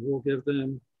 and we'll give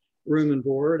them room and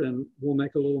board, and we'll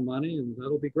make a little money, and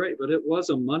that'll be great. But it was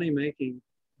a money-making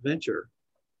venture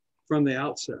from the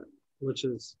outset, which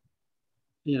is,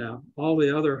 all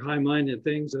the other high-minded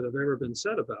things that have ever been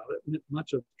said about it,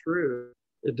 much of true.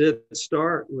 It did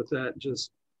start with that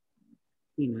just,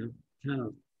 kind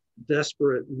of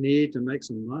desperate need to make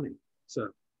some money. So,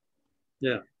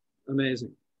 yeah,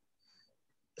 amazing.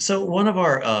 So one of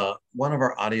our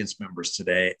audience members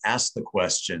today asked the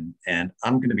question, and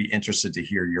I'm going to be interested to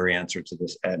hear your answer to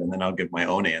this, Ed, and then I'll give my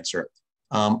own answer.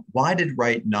 Why did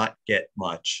Wright not get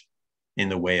much in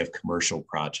the way of commercial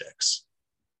projects?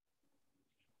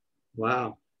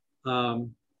 Wow. That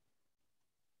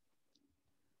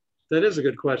is a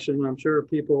good question. I'm sure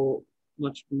people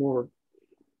much more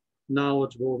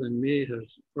knowledgeable than me have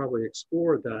probably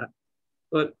explored that.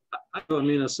 But I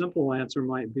mean, a simple answer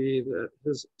might be that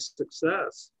his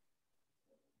success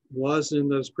was in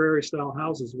those prairie style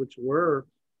houses, which were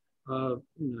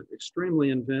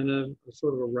extremely inventive,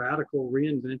 sort of a radical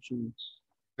reinvention of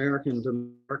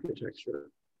American architecture.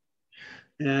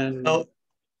 And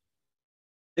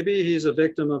maybe he's a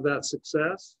victim of that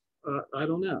success. I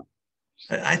don't know.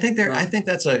 I think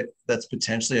that's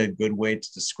potentially a good way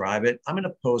to describe it. I'm going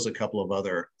to pose a couple of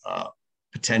other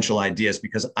potential ideas,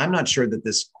 because I'm not sure that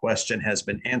this question has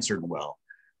been answered well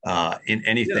in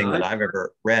anything that I've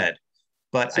ever read.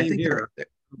 But I think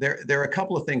there are a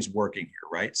couple of things working here,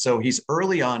 right? So he's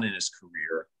early on in his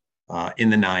career in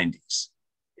the 90s,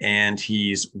 and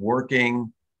he's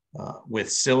working with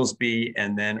Silsby,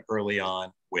 and then early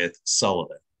on with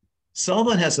Sullivan.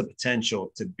 Sullivan has the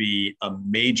potential to be a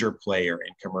major player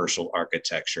in commercial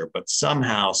architecture, but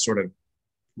somehow sort of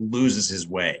loses his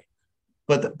way.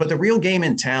 But the real game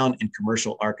in town in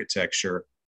commercial architecture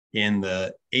in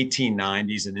the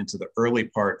 1890s and into the early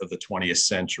part of the 20th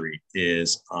century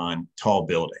is on tall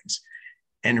buildings.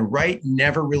 And Wright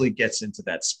never really gets into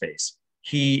that space.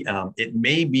 It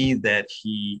may be that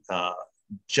he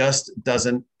just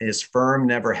doesn't, his firm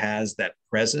never has that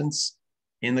presence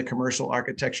in the commercial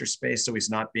architecture space, so he's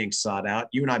not being sought out.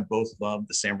 You and I both love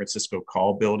the San Francisco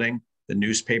Call building, the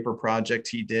newspaper project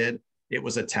he did. It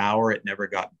was a tower, it never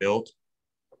got built.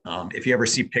 If you ever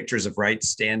see pictures of Wright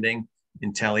standing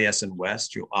in Taliesin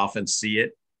West, you'll often see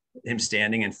him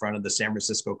standing in front of the San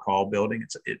Francisco Call building.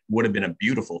 It would have been a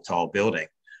beautiful tall building,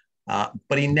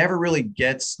 but he never really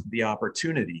gets the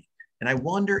opportunity. And I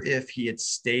wonder if he had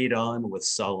stayed on with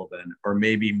Sullivan or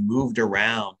maybe moved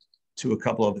around to a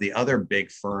couple of the other big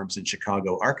firms in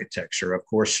Chicago architecture. Of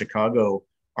course, Chicago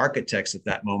architects at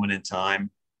that moment in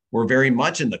time were very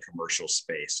much in the commercial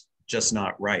space, just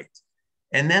not Wright.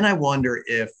 And then I wonder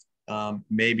if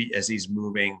maybe as he's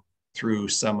moving through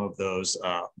some of those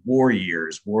war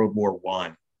years, World War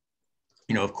I,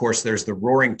 of course, there's the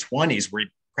roaring 20s where he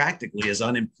practically is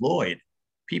unemployed.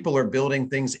 People are building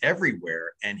things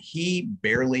everywhere, and he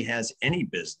barely has any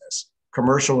business,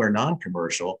 commercial or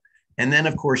non-commercial. And then,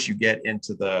 of course, you get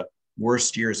into the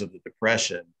worst years of the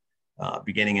Depression,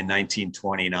 beginning in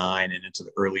 1929 and into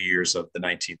the early years of the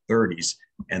 1930s.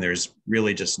 And there's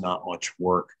really just not much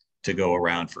work to go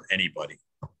around for anybody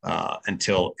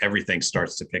until everything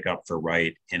starts to pick up for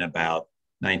Wright in about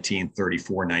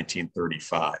 1934,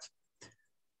 1935.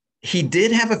 He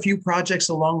did have a few projects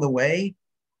along the way,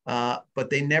 but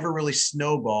they never really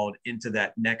snowballed into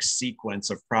that next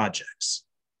sequence of projects.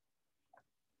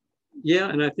 Yeah,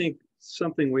 and I think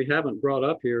something we haven't brought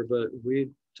up here, but we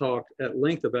talked at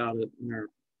length about it in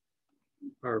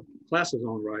our classes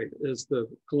on Wright, is the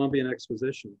Columbian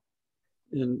Exposition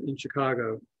in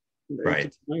Chicago in the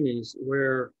Right. 1890s,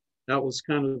 where that was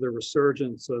kind of the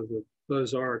resurgence of the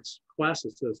Beaux-Arts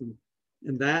classicism.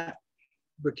 And that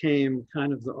became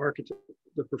kind of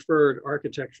the preferred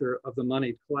architecture of the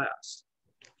moneyed class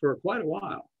for quite a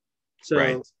while. So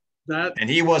right. And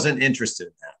he wasn't interested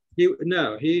in that.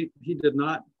 He did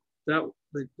not. That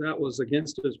was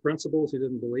against his principles. He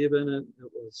didn't believe in it.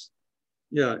 It was,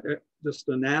 just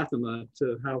anathema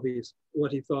to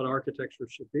what he thought architecture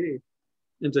should be.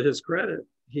 And to his credit,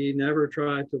 he never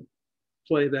tried to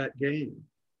play that game.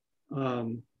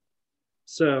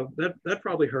 So that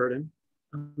probably hurt him.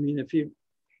 I mean, if he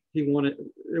wanted,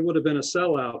 it would have been a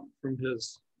sellout from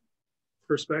his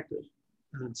perspective.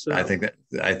 And so I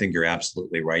think you're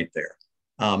absolutely right there.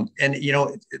 And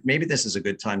maybe this is a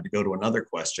good time to go to another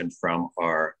question from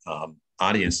our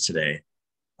audience today.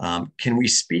 Can we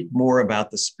speak more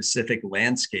about the specific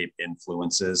landscape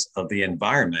influences of the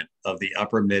environment of the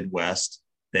Upper Midwest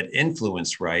that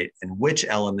influenced Wright, and which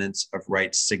elements of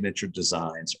Wright's signature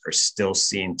designs are still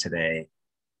seen today?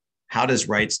 How do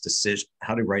Wright's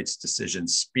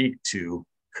decisions speak to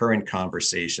current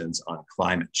conversations on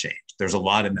climate change? There's a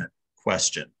lot in that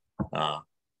question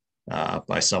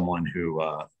by someone who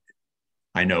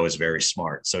I know is very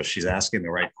smart. So she's asking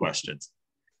the right questions.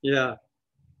 Yeah.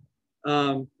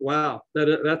 Wow.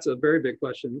 That's a very big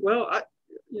question. Well,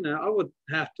 I would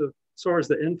have to, as far as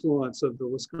the influence of the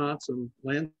Wisconsin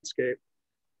landscape,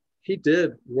 he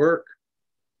did work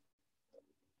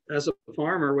as a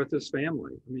farmer with his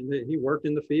family. I mean, he worked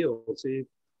in the fields. He,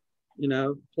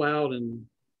 plowed and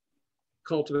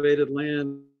cultivated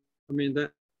land. I mean,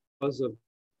 that was a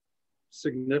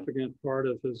significant part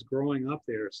of his growing up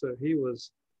there. So he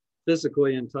was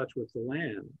physically in touch with the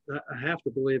land. I have to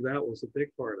believe that was a big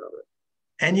part of it.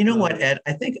 And you know what, Ed,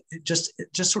 I think just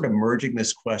sort of merging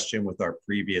this question with our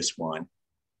previous one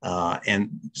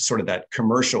and sort of that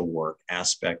commercial work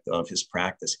aspect of his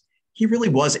practice, he really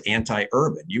was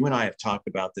anti-urban. You and I have talked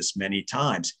about this many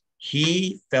times.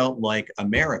 He felt like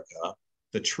America,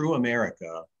 the true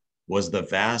America, was the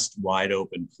vast, wide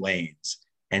open plains.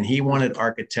 And he wanted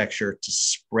architecture to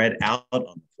spread out on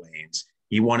the plains.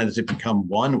 He wanted it to become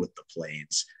one with the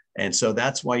plains. And so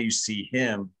that's why you see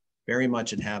him very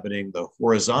much inhabiting the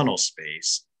horizontal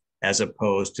space as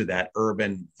opposed to that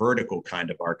urban vertical kind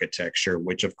of architecture,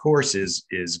 which of course is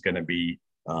going to be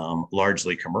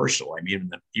largely commercial. I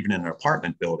mean, even an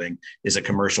apartment building is a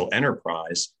commercial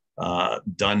enterprise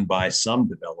done by some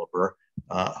developer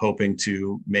hoping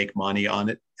to make money on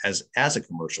it as a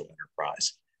commercial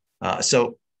enterprise.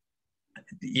 So,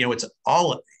 it's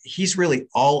he's really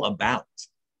all about.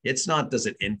 It's not, does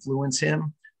it influence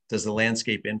him? Does the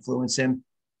landscape influence him?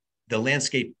 The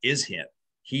landscape is him.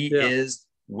 He is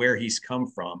where he's come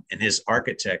from, and his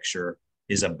architecture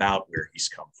is about where he's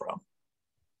come from.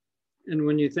 And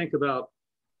when you think about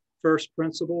first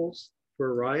principles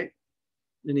for Wright,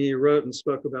 and he wrote and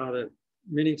spoke about it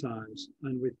many times,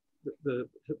 and the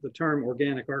term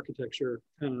organic architecture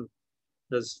kind of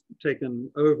has taken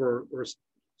over, or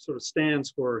sort of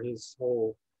stands for his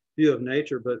whole view of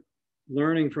nature. But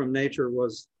learning from nature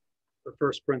was the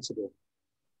first principle.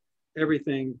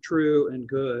 Everything true and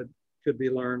good could be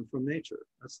learned from nature.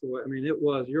 That's the way. I mean, it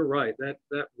was. You're right. That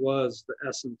was the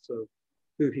essence of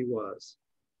who he was,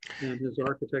 and his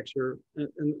architecture.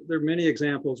 And there are many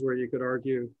examples where you could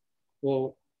argue,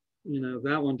 well,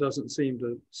 that one doesn't seem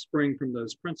to spring from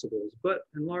those principles. But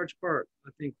in large part, I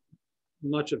think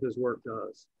much of his work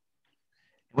does.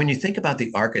 When you think about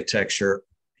the architecture,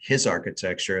 his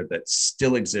architecture that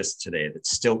still exists today, that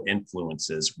still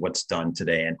influences what's done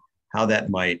today, and how that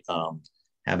might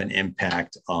have an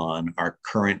impact on our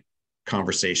current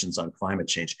conversations on climate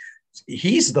change.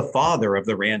 He's the father of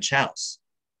the ranch house.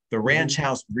 The ranch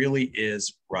house really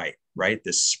is right?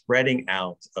 This spreading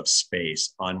out of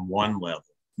space on one level,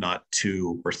 not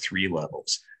 2 or 3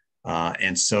 levels.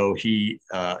 And so he,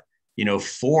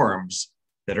 forms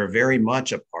that are very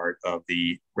much a part of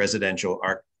the residential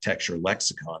architecture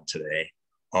lexicon today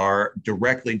are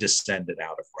directly descended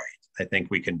out of Wright. I think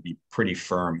we can be pretty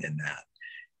firm in that.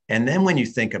 And then when you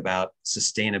think about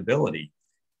sustainability,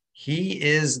 he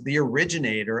is the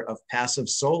originator of passive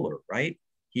solar, right?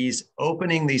 He's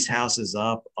opening these houses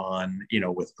up on,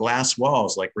 with glass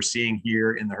walls, like we're seeing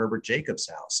here in the Herbert Jacobs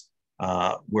house,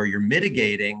 where you're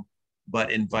mitigating,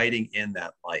 but inviting in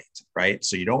that light, right?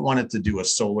 So you don't want it to do a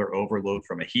solar overload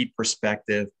from a heat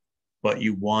perspective, but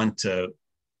you want to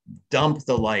dump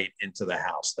the light into the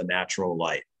house, the natural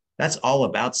light. That's all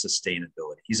about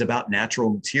sustainability. He's about natural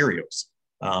materials.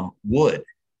 Wood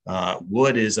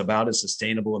is about as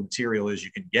sustainable a material as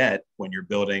you can get when you're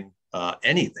building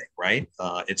anything, right?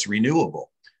 It's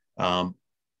renewable. And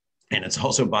it's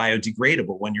also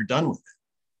biodegradable when you're done with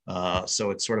it. So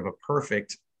it's sort of a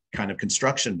perfect kind of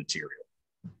construction material.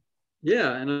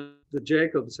 Yeah, and the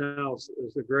Jacobs house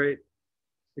is a great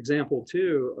example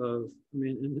too of,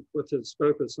 with its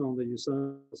focus on the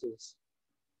uses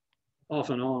off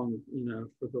and on,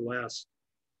 for the last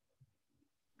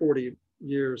 40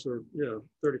 years or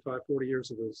 35, 40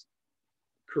 years of his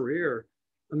career.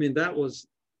 That was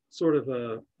sort of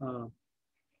a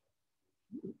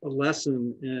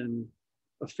lesson in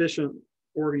efficient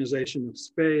organization of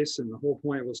space, and the whole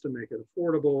point was to make it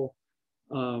affordable.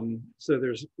 So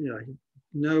there's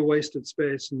no wasted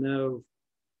space, no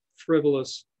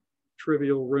frivolous,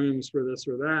 trivial rooms for this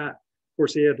or that. Of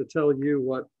course, he had to tell you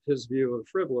what his view of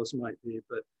frivolous might be.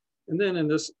 And then in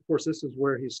this, of course, this is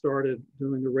where he started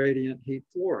doing the radiant heat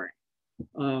flooring,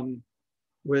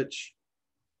 which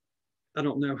I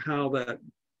don't know how that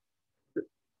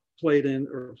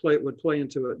would play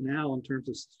into it now in terms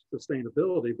of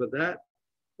sustainability, but that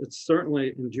it's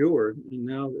certainly endured, and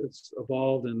now it's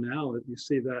evolved, and now you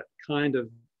see that kind of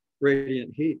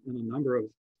radiant heat in a number of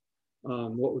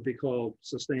what would be called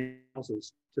sustainable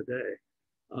houses today.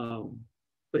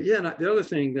 But yeah, the other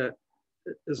thing that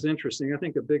is interesting, I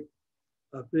think a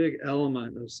big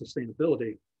element of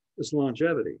sustainability is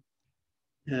longevity.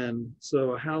 And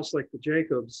so a house like the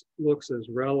Jacobs looks as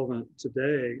relevant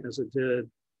today as it did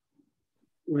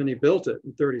when he built it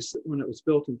when it was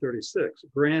built in 36.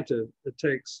 Granted, it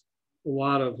takes a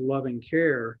lot of loving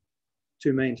care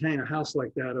to maintain a house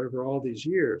like that over all these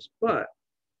years, but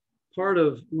part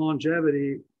of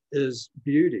longevity is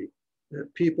beauty,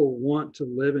 that people want to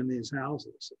live in these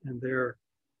houses, and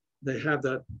they have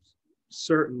that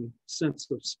certain sense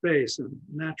of space and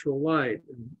natural light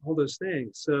and all those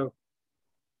things. So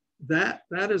that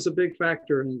is a big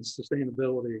factor in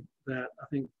sustainability that I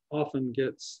think often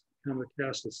gets kind of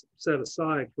set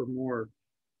aside for more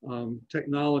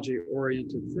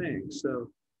technology-oriented things.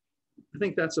 So I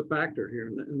think that's a factor here,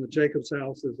 and the Jacobs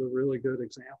house is a really good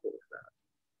example of that.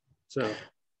 So,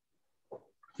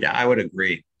 yeah, I would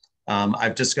agree.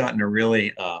 I've just gotten a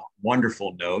really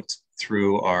wonderful note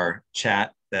through our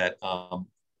chat that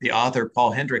the author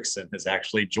Paul Hendrickson has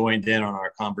actually joined in on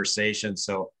our conversation.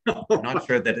 So I'm not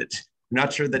sure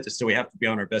that so we have to be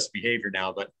on our best behavior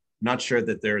now, but I'm not sure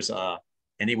that there's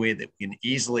any way that we can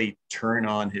easily turn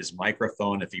on his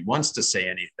microphone if he wants to say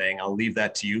anything. I'll leave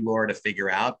that to you, Laura, to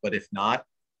figure out. But if not,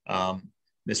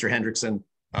 Mr. Hendrickson,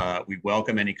 we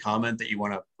welcome any comment that you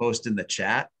want to post in the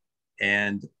chat,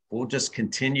 and we'll just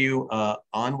continue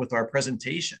on with our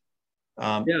presentation.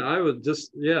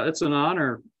 It's an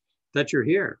honor that you're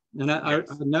here. And I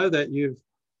know that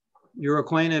you're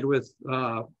acquainted with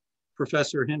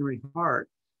Professor Henry Hart,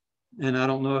 and I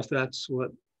don't know if that's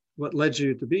what led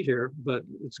you to be here, but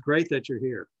it's great that you're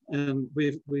here. And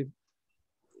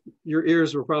your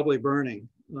ears were probably burning.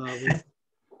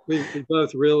 We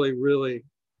both really, really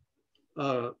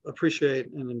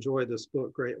appreciate and enjoy this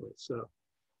book greatly. So,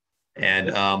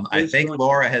 And I think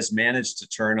Laura has managed to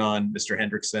turn on Mr.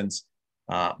 Hendrickson's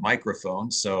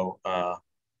microphone. So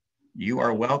you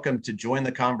are welcome to join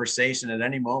the conversation at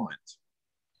any moment.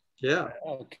 Yeah.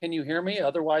 Oh, can you hear me?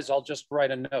 Otherwise, I'll just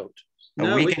write a note.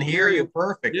 No, we can hear you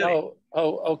perfectly. Yeah.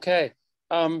 Okay.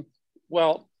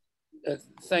 Well,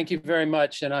 thank you very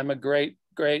much. And I'm a great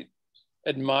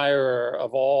admirer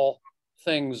of all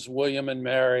things William and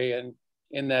Mary, and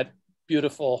in that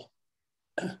beautiful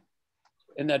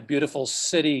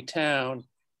city town.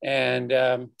 And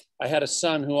I had a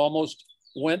son who almost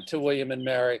went to William and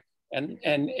Mary.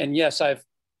 And yes, I've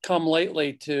come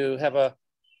lately to have a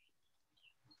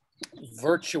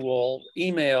virtual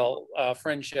email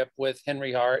friendship with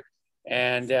Henry Hart,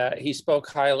 and he spoke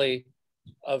highly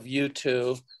of you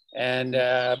two. And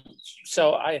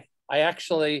so I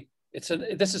actually,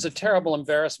 this is a terrible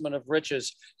embarrassment of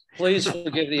riches. Please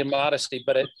forgive the immodesty,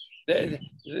 but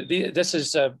this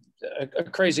is a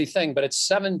crazy thing. But at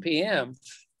 7 p.m.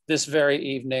 this very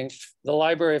evening, the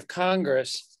Library of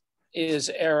Congress is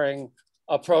airing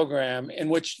a program in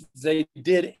which they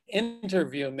did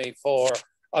interview me for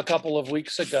a couple of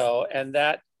weeks ago, and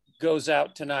that goes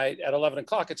out tonight at 11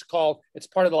 o'clock. It's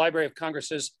part of the Library of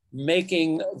Congress's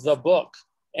Making the Book,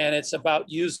 and it's about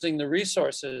using the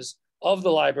resources of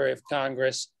the Library of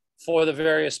Congress for the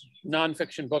various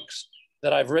nonfiction books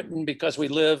that I've written, because we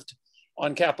lived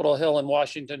on Capitol Hill in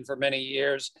Washington for many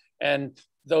years, and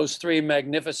those three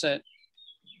magnificent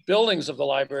buildings of the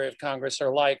Library of Congress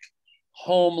are like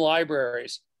home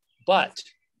libraries. But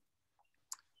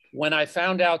when I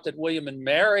found out that William and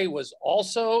Mary was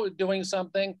also doing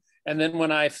something, and then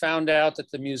when I found out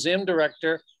that the museum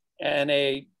director and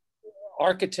a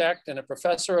architect and a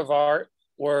professor of art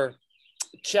were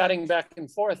chatting back and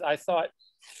forth, I thought,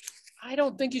 I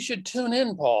don't think you should tune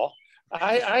in, Paul.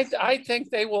 I think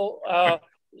they will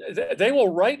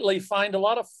rightly find a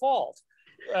lot of fault.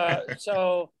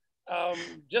 So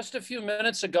just a few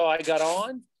minutes ago, I got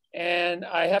on, and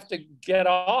I have to get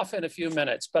off in a few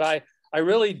minutes, but I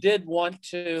really did want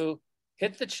to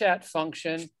hit the chat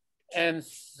function and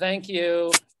thank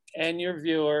you and your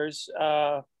viewers.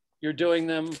 You're doing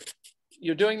them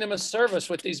a service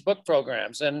with these book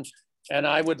programs, and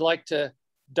I would like to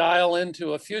dial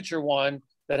into a future one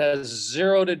that has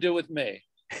zero to do with me.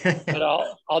 But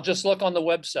I'll just look on the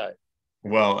website.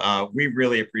 Well, we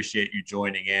really appreciate you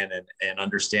joining in and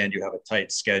understand you have a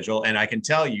tight schedule. And I can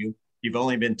tell you, you've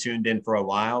only been tuned in for a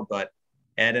while, but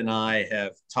Ed and I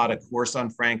have taught a course on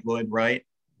Frank Lloyd Wright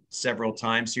several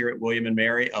times here at William and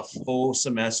Mary, a full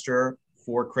semester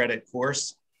 4-credit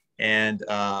course. And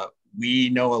we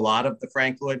know a lot of the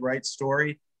Frank Lloyd Wright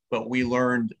story, but we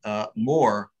learned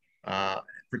more,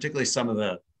 particularly some of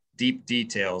the deep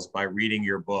details, by reading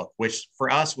your book, which for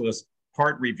us was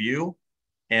part review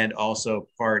and also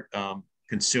part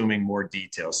consuming more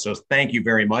details. So thank you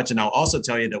very much. And I'll also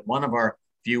tell you that one of our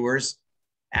viewers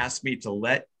asked me to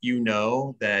let you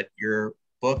know that your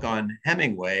book on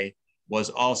Hemingway was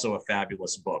also a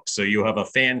fabulous book. So you have a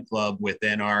fan club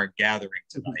within our gathering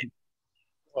tonight.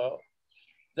 Well,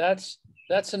 that's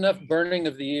enough burning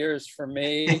of the ears for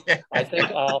me. I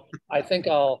think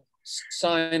I'll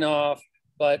sign off,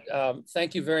 but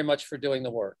thank you very much for doing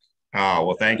the work. Oh,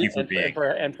 well, thank you for being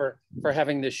here. And for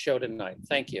having this show tonight.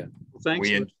 Thank you. Thanks.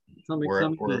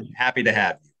 We're happy to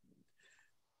have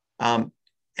you.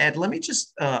 Ed, let me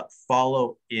just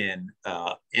follow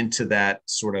into that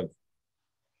sort of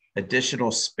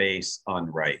additional space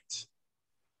on Wright,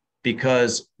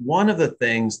 because one of the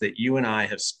things that you and I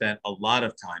have spent a lot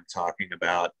of time talking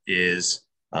about is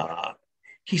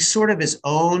he's sort of his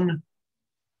own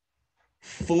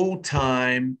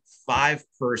full-time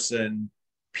 5-person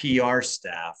PR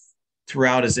staff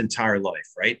throughout his entire life,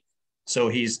 right? So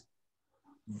he's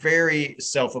very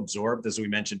self-absorbed, as we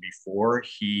mentioned before.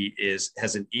 He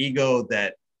has an ego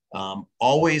that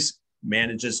always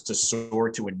manages to soar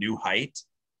to a new height.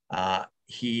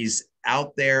 He's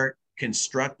out there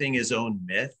constructing his own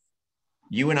myth.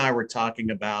 You and I were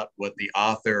talking about what the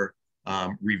author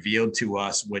revealed to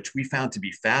us, which we found to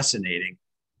be fascinating.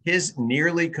 His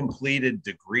nearly completed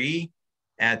degree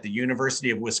at the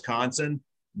University of Wisconsin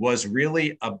was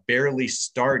really a barely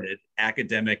started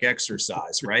academic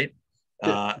exercise, right?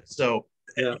 So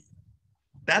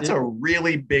that's a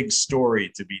really big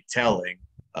story to be telling.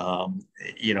 A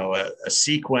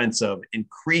sequence of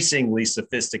increasingly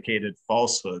sophisticated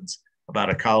falsehoods about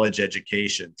a college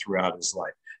education throughout his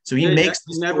life. So he makes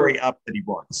the story up that he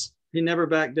wants. He never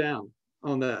backed down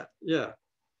on that. Yeah.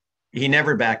 He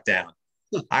never backed down.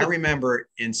 I remember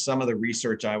in some of the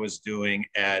research I was doing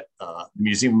at the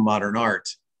Museum of Modern Art,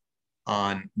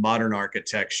 on modern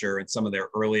architecture and some of their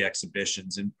early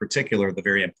exhibitions, in particular, the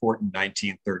very important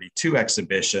 1932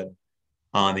 exhibition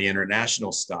on the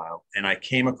international style. And I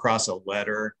came across a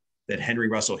letter that Henry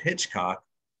Russell Hitchcock,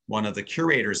 one of the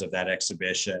curators of that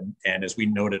exhibition, and as we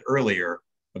noted earlier,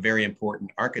 a very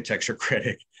important architecture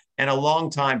critic and a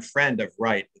longtime friend of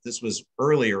Wright, but this was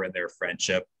earlier in their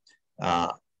friendship,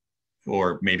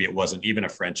 or maybe it wasn't even a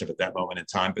friendship at that moment in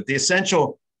time. But the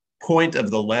essential point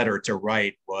of the letter to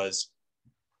Wright was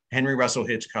Henry Russell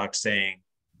Hitchcock saying,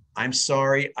 "I'm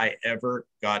sorry I ever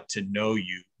got to know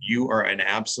you. You are an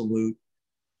absolutely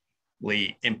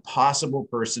impossible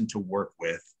person to work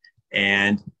with.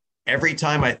 And every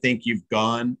time I think you've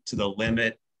gone to the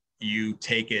limit, you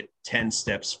take it 10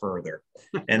 steps further."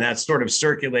 And that's sort of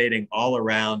circulating all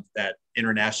around that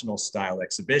international style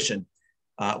exhibition,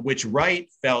 which Wright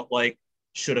felt like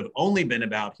should have only been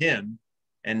about him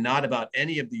and not about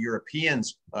any of the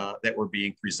Europeans that were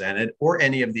being presented, or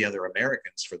any of the other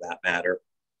Americans for that matter.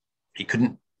 He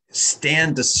couldn't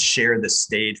stand to share the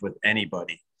stage with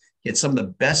anybody. He had some of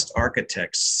the best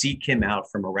architects seek him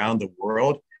out from around the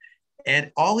world.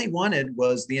 And all he wanted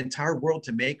was the entire world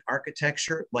to make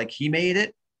architecture like he made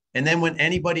it. And then when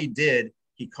anybody did,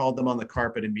 he called them on the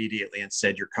carpet immediately and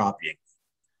said, "You're copying."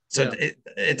 So yeah,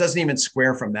 it doesn't even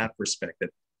square from that perspective.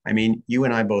 I mean, you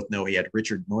and I both know he had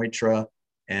Richard Neutra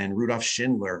and Rudolf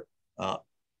Schindler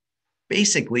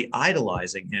basically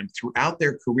idolizing him throughout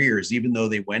their careers, even though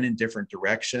they went in different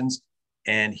directions,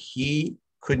 and he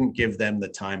couldn't give them the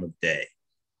time of day,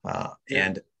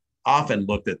 and often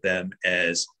looked at them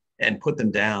as, and put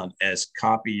them down as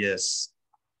copyists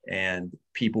and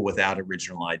people without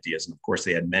original ideas. And of course,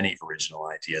 they had many original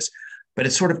ideas. But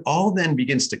it sort of all then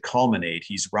begins to culminate.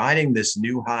 He's riding this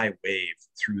new high wave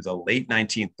through the late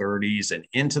 1930s and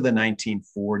into the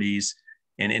 1940s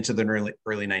and into the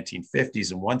early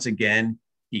 1950s. And once again,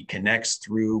 he connects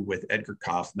through with Edgar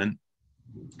Kaufman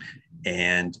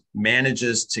and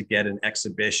manages to get an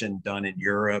exhibition done in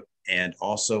Europe and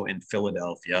also in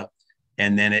Philadelphia.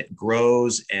 And then it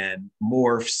grows and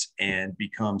morphs and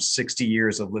becomes 60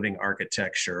 years of living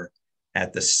architecture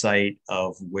at the site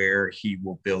of where he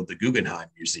will build the Guggenheim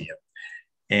Museum.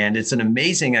 And it's an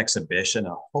amazing exhibition.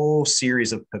 A whole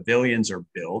series of pavilions are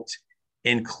built,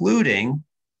 including,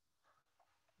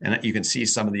 and you can see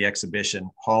some of the exhibition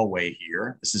hallway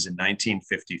here. This is in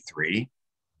 1953.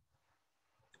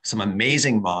 Some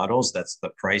amazing models. That's the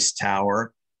Price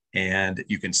Tower. And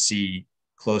you can see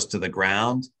close to the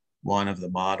ground, one of the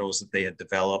models that they had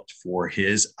developed for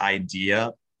his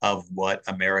idea of what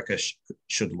America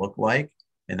should look like,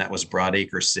 and that was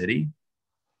Broadacre City.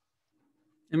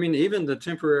 I mean, even the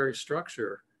temporary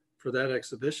structure for that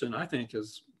exhibition, I think,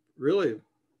 is really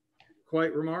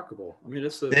quite remarkable. I mean,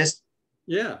 it's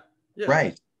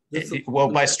right. Well,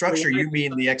 by structure, you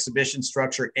mean the exhibition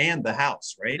structure and the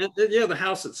house, right? Yeah, the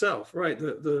house itself, right?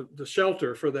 The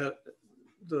shelter for that,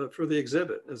 for the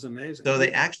exhibit is amazing. So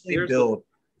they actually build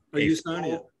a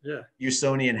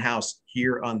Usonian house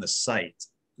here on the site.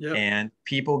 Yep. And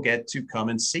people get to come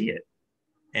and see it.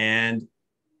 And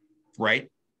Wright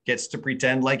gets to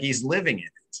pretend like he's living in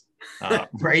it,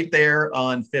 right there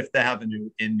on Fifth Avenue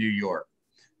in New York.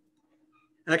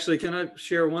 Actually, can I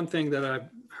share one thing that I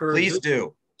heard? Please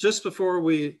do. Just before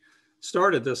we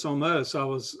started this almost, I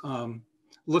was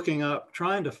looking up,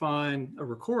 trying to find a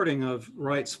recording of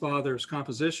Wright's father's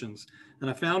compositions. And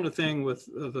I found a thing with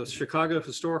the Chicago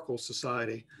Historical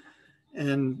Society.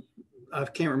 And I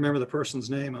can't remember the person's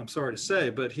name, I'm sorry to say,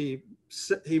 but he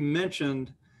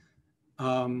mentioned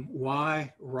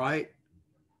why Wright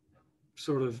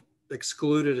sort of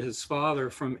excluded his father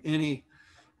from any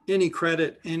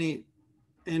credit, any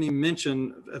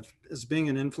mention as being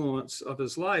an influence of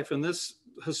his life. And this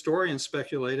historian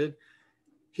speculated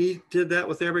he did that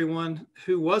with everyone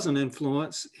who was an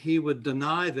influence. He would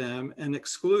deny them and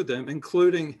exclude them,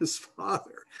 including his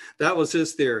father. That was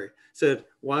his theory. Said,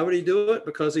 why would he do it?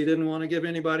 Because he didn't want to give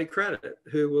anybody credit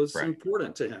who was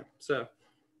important to him. So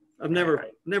I've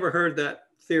never heard that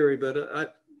theory, but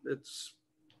it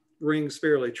rings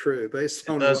fairly true based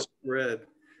on what I read.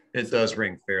 It does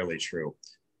ring fairly true.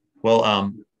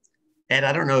 Well, Ed,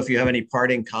 I don't know if you have any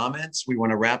parting comments. We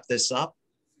want to wrap this up.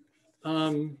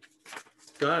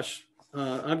 Gosh,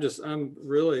 I'm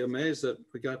really amazed that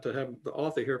we got to have the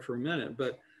author here for a minute,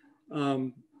 but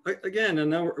again, I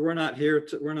know we're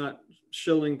not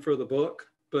shilling for the book,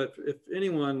 but if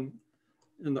anyone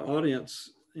in the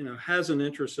audience, has an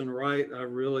interest in Wright, I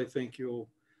really think you'll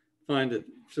find it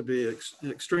to be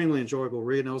an extremely enjoyable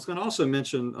read. And I was going to also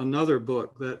mention another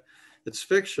book that it's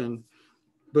fiction,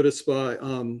 but it's by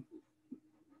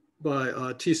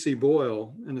T.C.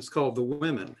 Boyle, and it's called The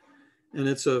Women. and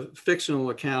it's a fictional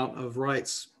account of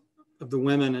Wright's, of the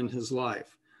women in his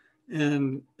life.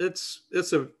 And it's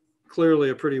clearly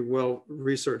a pretty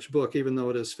well-researched book, even though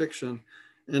it is fiction.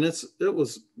 And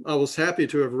I was happy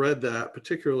to have read that,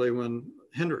 particularly when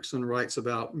Hendrickson writes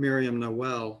about Miriam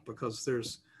Noel,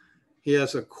 because he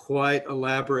has a quite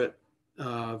elaborate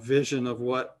vision of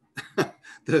what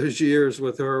those years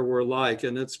with her were like,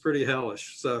 and it's pretty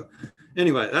hellish. So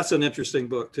anyway, that's an interesting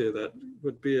book too. That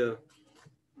would be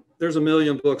there's a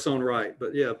million books on Wright,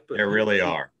 but yeah. But there really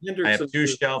are. Hendrickson, I have 2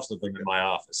 shelves of them in my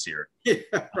office here. Yeah,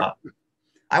 right.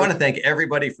 I want to thank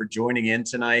everybody for joining in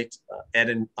tonight. Ed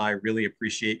and I really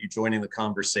appreciate you joining the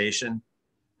conversation.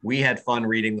 We had fun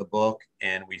reading the book,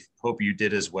 and we hope you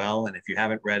did as well. And if you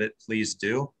haven't read it, please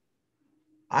do.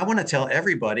 I want to tell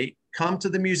everybody, come to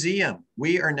the museum.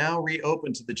 We are now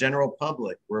reopened to the general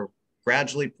public. We're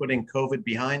gradually putting COVID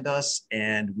behind us,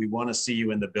 and we want to see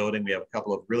you in the building. We have a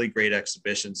couple of really great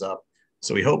exhibitions up.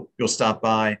 So we hope you'll stop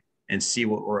by and see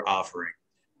what we're offering.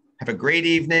 Have a great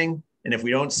evening. And if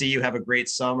we don't see you, have a great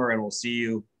summer, and we'll see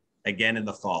you again in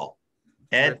the fall.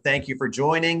 Ed, thank you for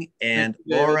joining. And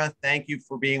Laura, thank you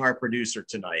for being our producer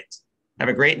tonight. Have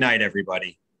a great night,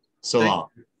 everybody. So long.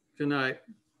 Good night.